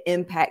you get the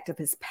impact of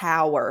his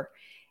power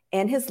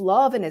and his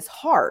love and his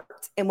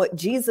heart and what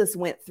Jesus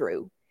went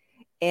through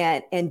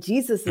and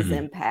Jesus's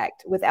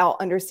impact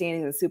without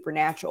understanding the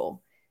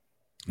supernatural.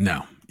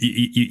 No,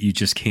 you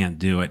just can't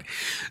do it.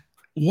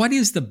 What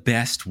is the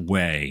best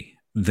way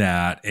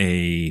that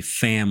a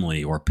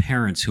family or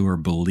parents who are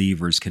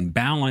believers can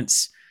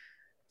balance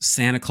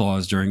Santa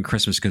Claus during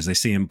Christmas, because they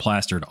see him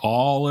plastered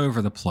all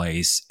over the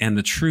place, and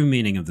the true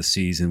meaning of the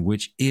season,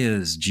 which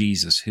is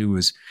Jesus, who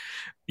was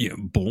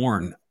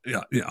born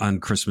on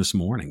Christmas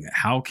morning?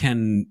 How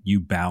can you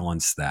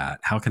balance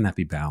that? How can that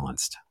be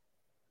balanced?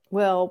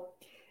 Well,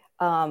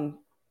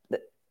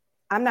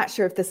 I'm not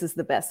sure if this is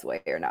the best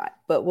way or not,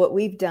 but what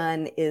we've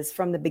done is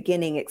from the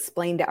beginning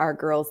explain to our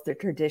girls the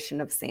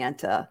tradition of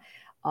Santa,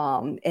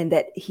 and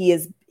that he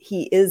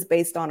is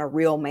based on a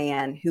real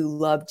man who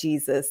loved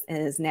Jesus and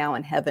is now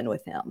in heaven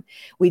with him.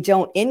 We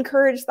don't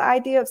encourage the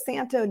idea of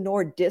Santa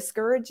nor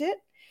discourage it,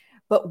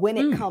 but when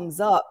it comes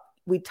up,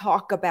 we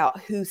talk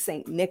about who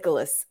St.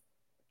 Nicholas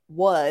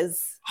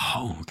was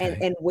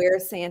and where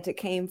Santa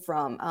came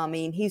from. I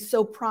mean, he's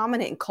so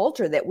prominent in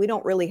culture that we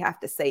don't really have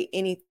to say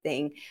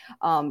anything.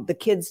 The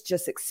kids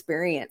just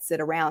experience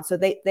it around. So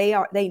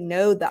they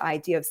know the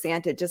idea of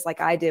Santa just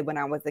like I did when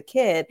I was a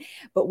kid,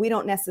 but we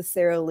don't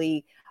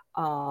necessarily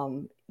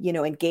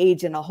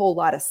engage in a whole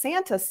lot of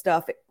Santa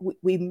stuff.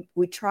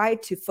 We try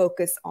to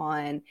focus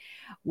on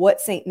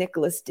what St.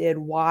 Nicholas did,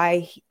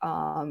 why,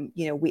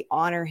 we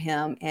honor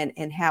him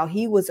and how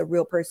he was a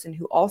real person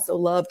who also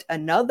loved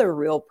another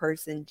real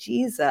person,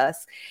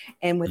 Jesus.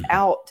 And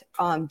without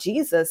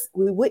Jesus,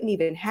 we wouldn't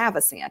even have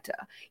a Santa,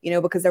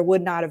 because there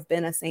would not have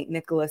been a St.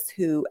 Nicholas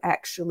who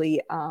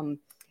actually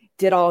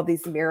did all of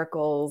these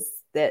miracles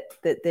that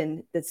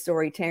then the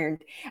story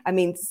turned. I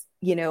mean,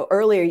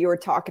 earlier you were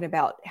talking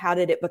about how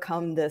did it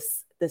become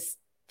this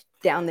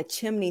down the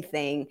chimney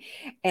thing,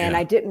 and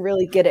I didn't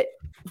really get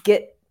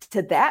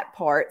to that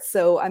part.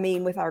 So, I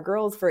mean, with our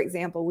girls, for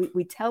example,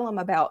 we tell them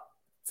about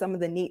some of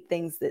the neat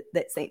things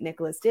that St.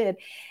 Nicholas did,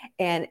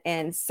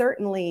 and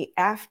certainly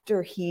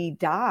after he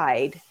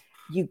died,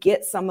 you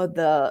get some of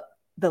the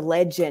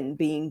legend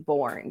being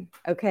born.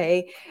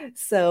 Okay.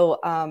 So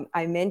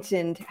I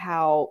mentioned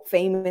how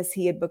famous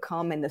he had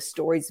become and the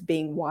stories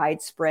being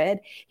widespread.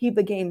 He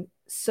became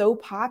so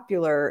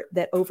popular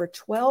that over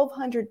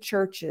 1,200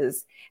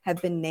 churches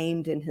have been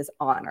named in his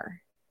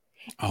honor.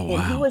 Oh,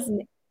 wow.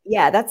 And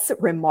that's a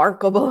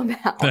remarkable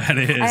amount. That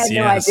is, I had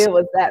no idea it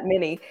was that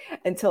many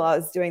until I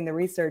was doing the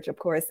research, of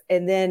course.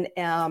 And then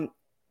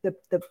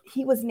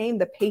he was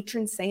named the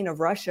patron saint of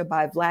Russia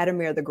by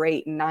Vladimir the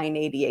Great in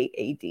 988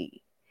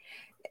 AD.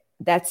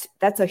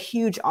 That's a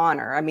huge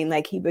honor. I mean,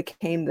 like, he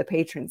became the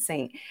patron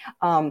saint.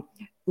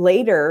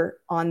 Later,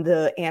 on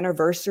the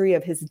anniversary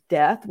of his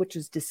death, which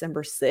is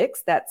December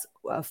 6th, that's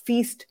a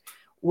feast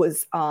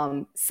was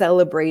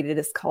celebrated.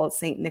 It's called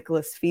St.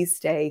 Nicholas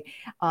Feast Day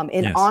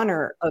in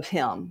honor of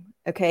him.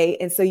 Okay.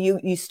 And so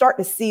you start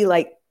to see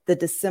like the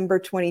December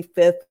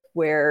 25th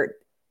where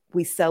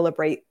we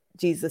celebrate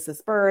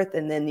Jesus's birth.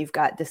 And then you've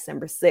got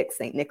December 6th,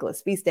 St.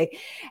 Nicholas Feast Day,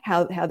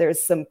 how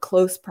there's some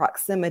close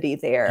proximity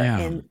there. Yeah.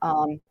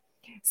 And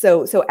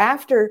so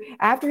after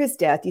his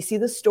death, you see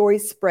the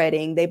stories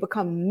spreading. They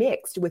become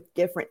mixed with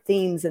different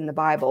themes in the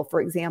Bible.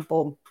 For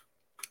example,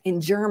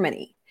 in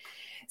Germany,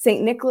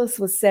 St. Nicholas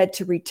was said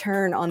to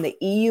return on the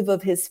eve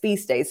of his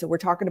feast day. So we're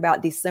talking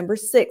about December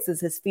 6th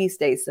is his feast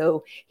day.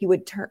 So he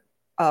would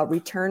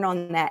return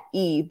on that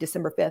eve,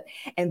 December 5th,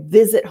 and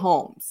visit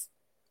homes.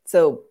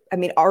 So, I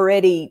mean,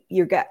 already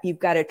you've got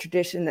a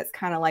tradition that's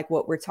kind of like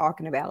what we're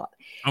talking about.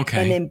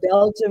 Okay. And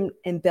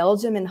in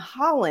Belgium and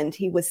Holland,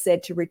 he was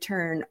said to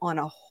return on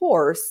a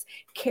horse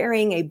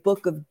carrying a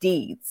book of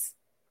deeds.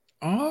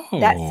 Oh,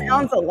 that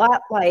sounds a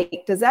lot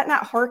like, does that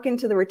not hearken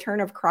to the return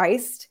of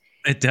Christ?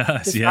 It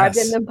does, described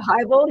in the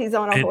Bible. He's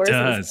on a horse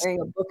and he's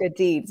carrying a book of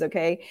deeds.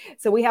 Okay.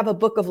 So we have a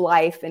book of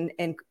life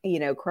and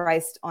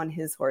Christ on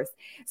his horse.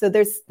 So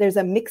there's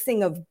a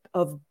mixing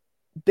of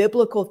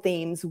biblical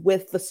themes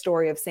with the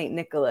story of St.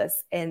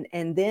 Nicholas. And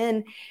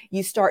then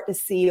you start to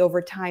see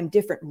over time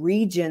different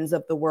regions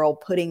of the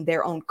world putting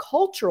their own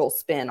cultural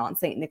spin on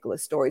St.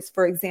 Nicholas stories.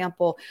 For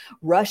example,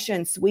 Russia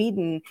and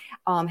Sweden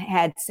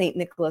had St.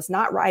 Nicholas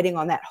not riding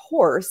on that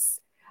horse,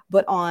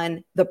 but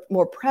on the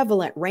more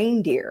prevalent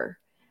reindeer.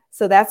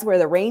 So that's where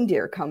the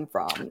reindeer come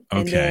from. Okay.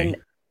 And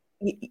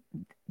then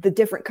the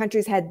different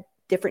countries had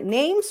different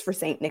names for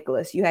St.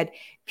 Nicholas. You had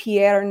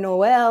Pierre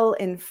Noël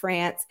in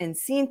France and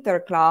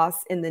Sinterklaas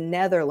in the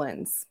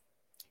Netherlands.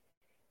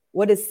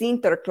 What does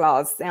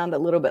Sinterklaas sound a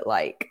little bit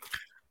like?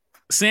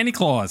 Santa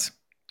Claus.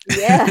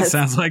 Yes. It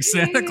sounds like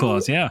Santa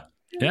Claus. Yeah.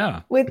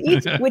 Yeah. With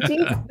each,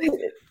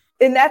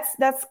 and that's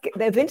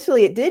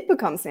eventually it did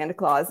become Santa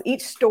Claus.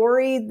 Each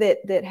story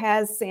that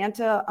has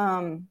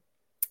Santa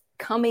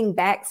coming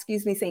back,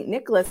 St.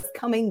 Nicholas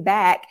coming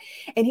back,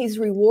 and he's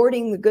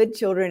rewarding the good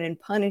children and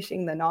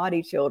punishing the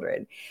naughty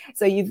children.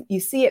 So you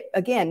see it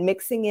again,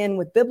 mixing in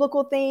with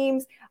biblical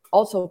themes,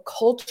 also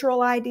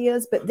cultural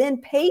ideas, but then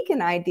pagan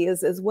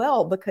ideas as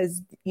well,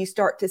 because you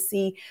start to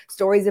see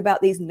stories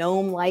about these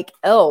gnome-like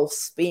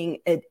elves being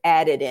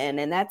added in,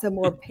 and that's a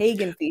more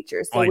pagan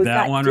feature. So like we've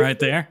that got one right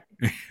there.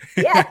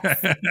 Yes,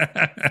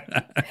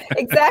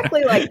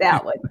 exactly like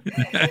that one.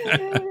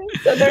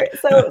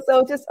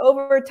 So just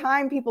over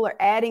time, people are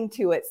adding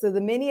to it. So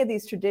many of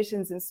these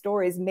traditions and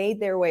stories made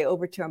their way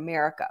over to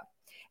America,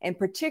 and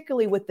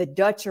particularly with the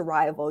Dutch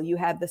arrival, you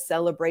have the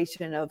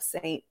celebration of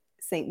Saint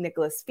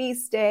Nicholas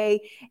feast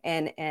day,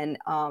 and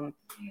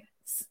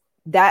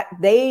that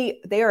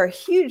they are a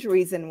huge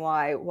reason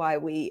why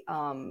we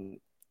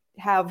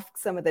have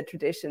some of the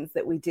traditions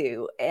that we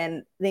do.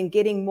 And then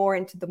getting more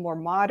into the more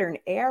modern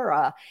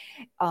era,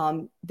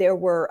 there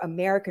were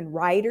American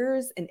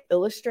writers and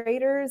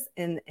illustrators,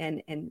 and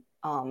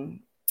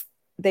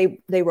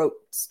they wrote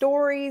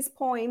stories,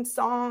 poems,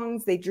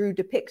 songs. They drew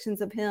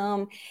depictions of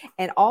him,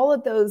 and all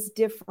of those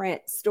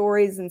different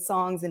stories and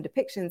songs and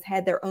depictions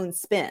had their own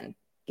spin.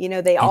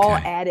 They all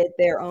added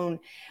their own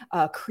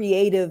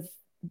creative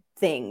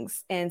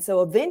things. And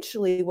so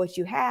eventually what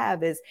you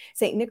have is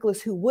St.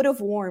 Nicholas, who would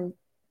have worn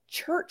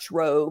church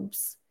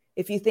robes.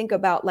 If you think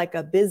about like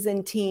a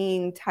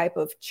Byzantine type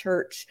of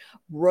church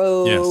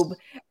robe, yes,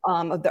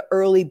 of the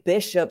early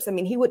bishops, I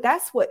mean,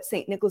 that's what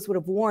St. Nicholas would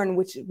have worn,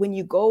 which when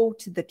you go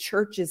to the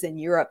churches in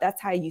Europe,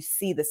 that's how you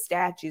see the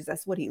statues.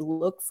 That's what he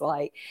looks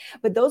like.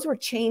 But those were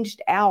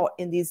changed out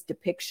in these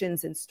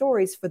depictions and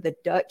stories for the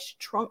Dutch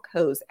trunk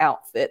hose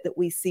outfit that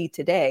we see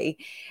today.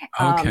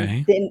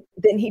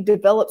 Then he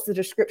develops the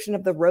description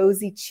of the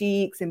rosy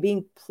cheeks and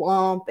being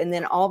plump. And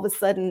then all of a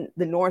sudden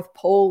the North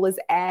Pole is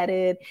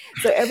added.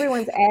 So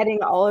everyone's adding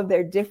all of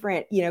their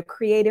different,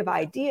 creative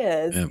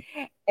ideas.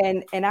 Yeah.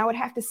 And I would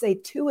have to say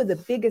two of the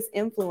biggest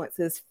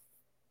influences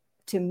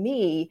to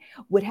me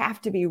would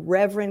have to be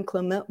Reverend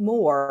Clement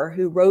Moore,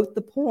 who wrote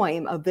the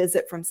poem A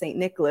Visit from St.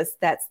 Nicholas.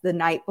 That's the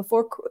night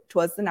before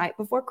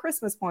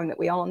Christmas poem that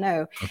we all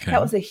know. Okay.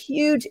 That was a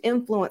huge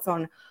influence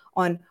on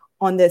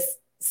this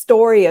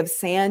story of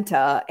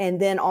Santa. And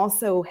then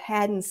also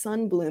Haddon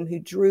Sundblom, who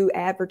drew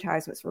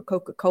advertisements for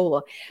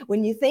Coca-Cola.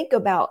 When you think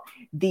about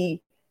the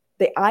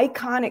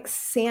iconic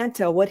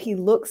Santa, what he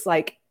looks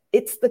like,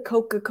 it's the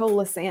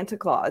Coca-Cola Santa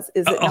Claus,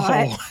 is it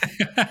not?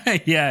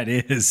 Yeah,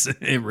 it is.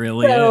 It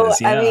really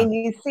is. Yeah. I mean,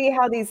 you see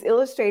how these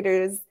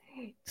illustrators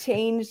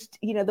changed,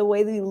 the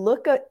way we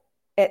look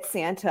at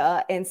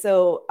Santa. And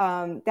so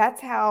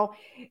that's how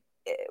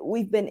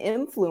we've been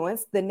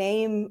influenced.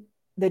 The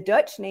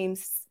Dutch name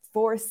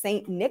for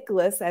Saint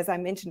Nicholas, as I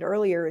mentioned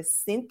earlier, is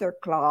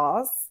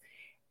Sinterklaas,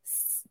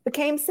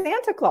 became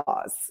Santa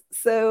Claus.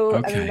 So,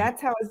 okay. I mean,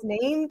 that's how his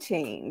name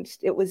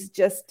changed. It was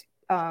just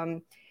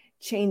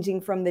changing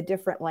from the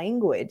different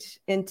language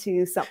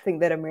into something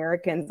that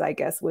Americans, I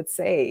guess, would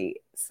say.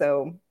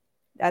 So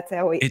that's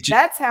how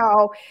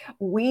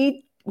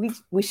we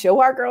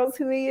show our girls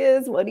who he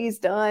is, what he's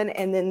done,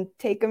 and then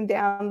take them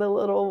down the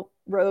little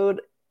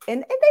road.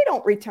 And they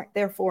don't return,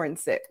 they're 4 and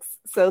 6.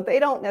 So they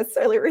don't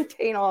necessarily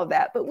retain all of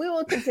that, but we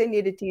will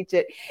continue to teach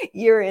it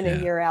year in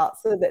and year out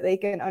so that they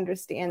can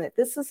understand that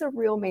this is a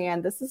real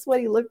man. This is what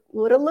he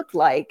would have looked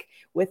like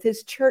with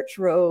his church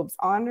robes,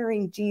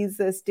 honoring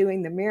Jesus,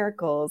 doing the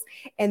miracles.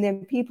 And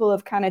then people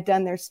have kind of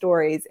done their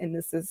stories, and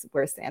this is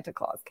where Santa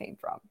Claus came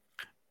from.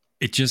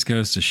 It just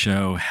goes to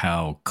show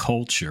how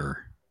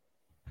culture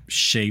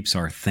shapes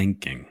our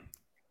thinking.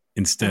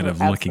 Instead of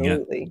looking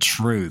at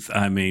truth.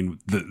 I mean,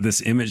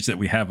 this image that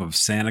we have of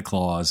Santa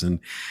Claus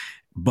and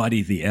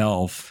Buddy the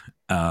Elf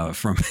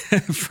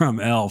from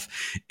Elf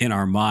in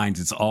our minds,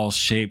 it's all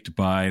shaped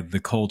by the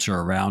culture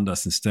around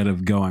us instead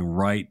of going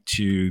right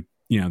to,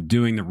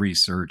 doing the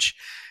research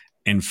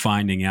and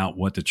finding out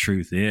what the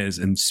truth is.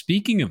 And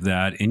speaking of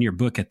that, in your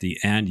book at the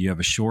end, you have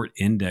a short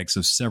index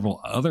of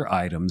several other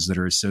items that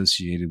are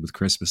associated with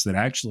Christmas that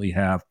actually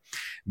have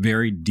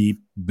very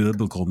deep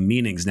biblical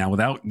meanings. Now,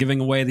 without giving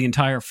away the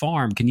entire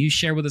farm, can you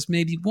share with us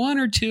maybe one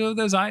or two of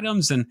those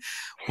items and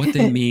what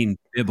they mean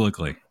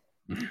biblically?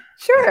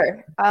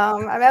 Sure.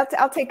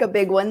 I'll take a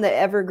big one, the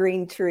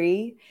evergreen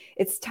tree.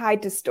 It's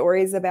tied to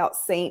stories about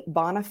Saint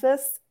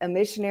Boniface, a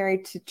missionary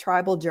to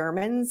tribal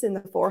Germans in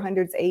the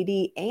 400s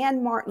AD,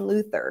 and Martin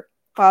Luther,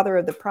 father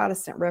of the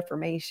Protestant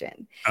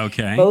Reformation.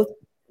 Okay. Both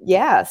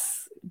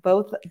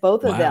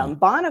of them.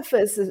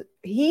 Boniface,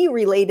 he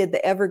related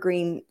the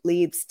evergreen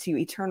leaves to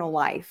eternal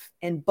life,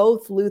 and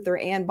both Luther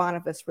and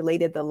Boniface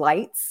related the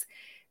lights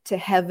to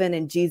heaven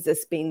and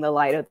Jesus being the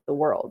light of the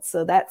world.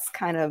 So that's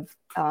kind of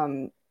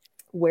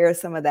where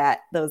some of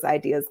those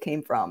ideas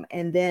came from.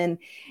 And then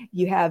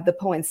you have the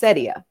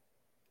poinsettia.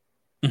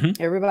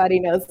 Mm-hmm. Everybody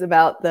knows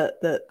about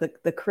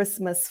the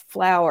Christmas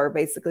flower,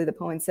 basically the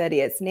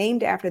poinsettia. It's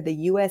named after the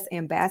U.S.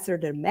 ambassador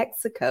to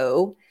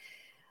Mexico,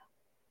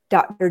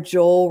 Dr.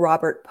 Joel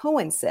Robert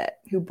Poinsett,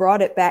 who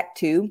brought it back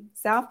to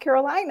South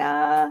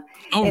Carolina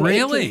in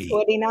really?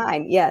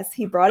 1829. Yes,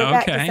 he brought it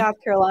back to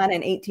South Carolina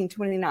in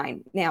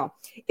 1829. Now,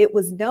 it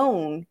was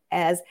known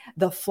as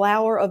the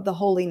flower of the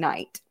Holy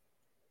Night.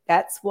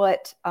 That's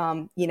what,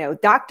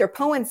 Dr.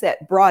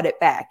 Poinsett brought it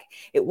back.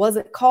 It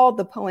wasn't called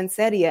the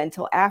poinsettia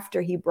until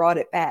after he brought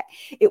it back.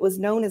 It was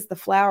known as the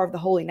flower of the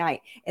Holy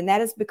Night. And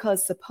that is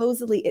because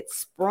supposedly it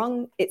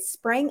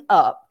sprang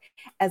up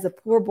as a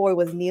poor boy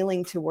was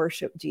kneeling to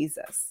worship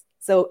Jesus.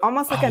 So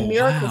almost like a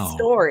miracle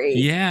story.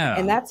 Yeah.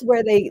 And that's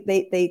where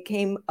they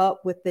came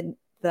up with the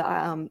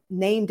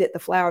named it the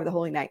flower of the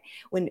Holy Night.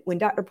 When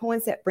Dr.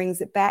 Poinsett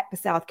brings it back to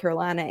South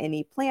Carolina and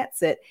he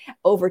plants it,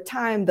 over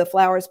time, the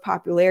flower's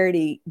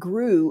popularity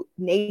grew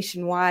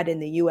nationwide in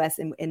the U.S.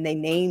 and they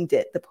named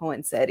it the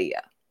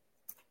poinsettia.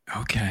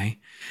 Okay.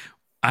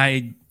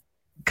 I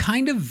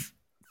kind of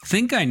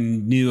think I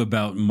knew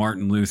about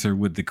Martin Luther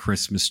with the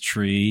Christmas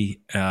tree,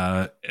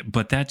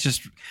 but that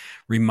just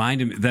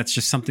reminded me, that's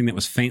just something that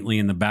was faintly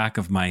in the back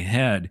of my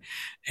head.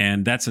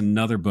 And that's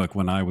another book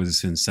when I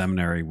was in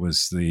seminary,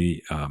 was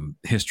the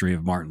history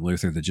of Martin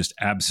Luther, that just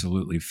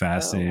absolutely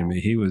fascinated me.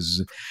 He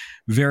was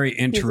very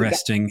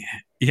interesting.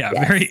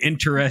 Very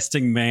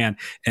interesting man.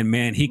 And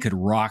man, he could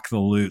rock the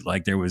lute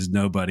like there was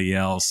nobody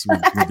else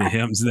with the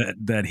hymns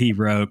that he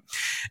wrote.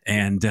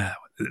 And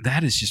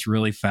that is just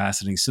really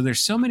fascinating. So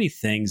there's so many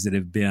things that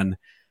have been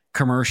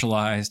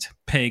commercialized,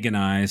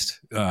 paganized,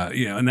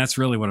 and that's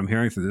really what I'm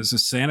hearing through this.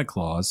 Is Santa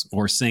Claus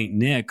or Saint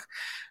Nick.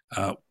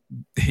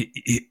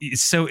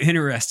 It's so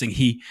interesting.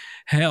 He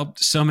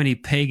helped so many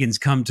pagans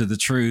come to the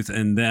truth,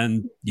 and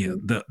then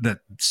the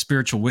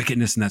spiritual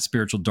wickedness and that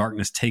spiritual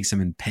darkness takes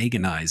them and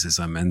paganizes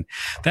them, and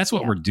that's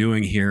what we're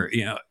doing here.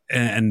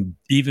 And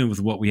even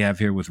with what we have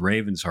here with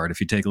Raven's Heart, if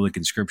you take a look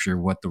in Scripture,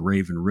 what the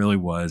raven really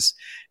was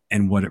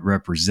and what it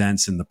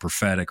represents in the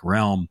prophetic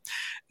realm,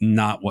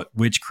 not what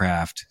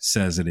witchcraft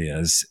says it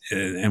is.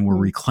 And we're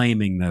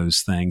reclaiming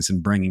those things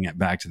and bringing it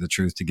back to the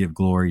truth to give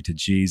glory to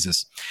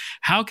Jesus.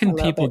 How can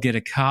people get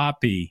a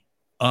copy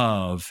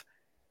of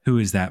Who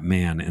Is That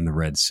Man in the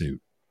Red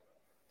Suit?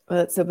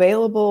 Well, it's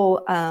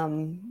available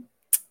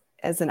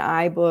as an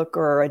iBook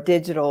or a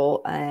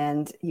digital,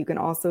 and you can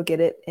also get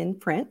it in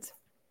print.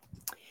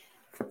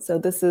 So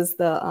this is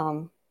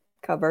the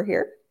cover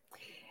here.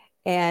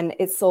 And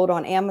it's sold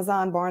on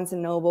Amazon, Barnes &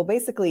 Noble,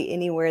 basically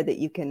anywhere that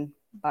you can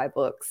buy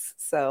books.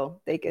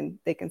 So they can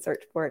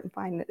search for it and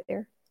find it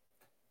there.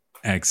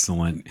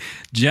 Excellent.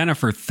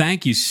 Jennifer,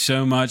 thank you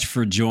so much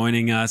for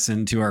joining us,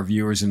 and to our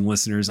viewers and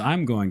listeners.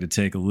 I'm going to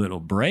take a little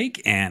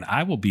break, and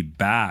I will be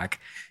back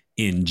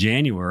in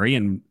January.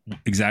 And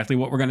exactly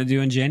what we're going to do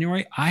in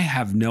January, I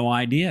have no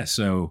idea.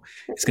 So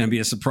it's going to be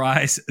a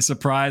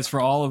surprise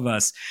for all of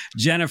us.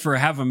 Jennifer,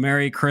 have a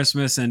Merry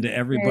Christmas. And to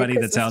everybody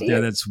that's out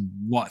there,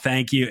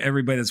 thank you.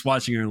 Everybody that's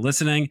watching or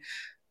listening,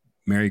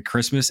 Merry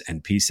Christmas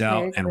and peace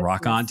out and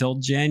rock on till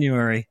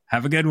January.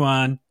 Have a good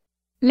one.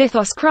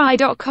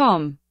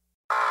 Lithoscry.com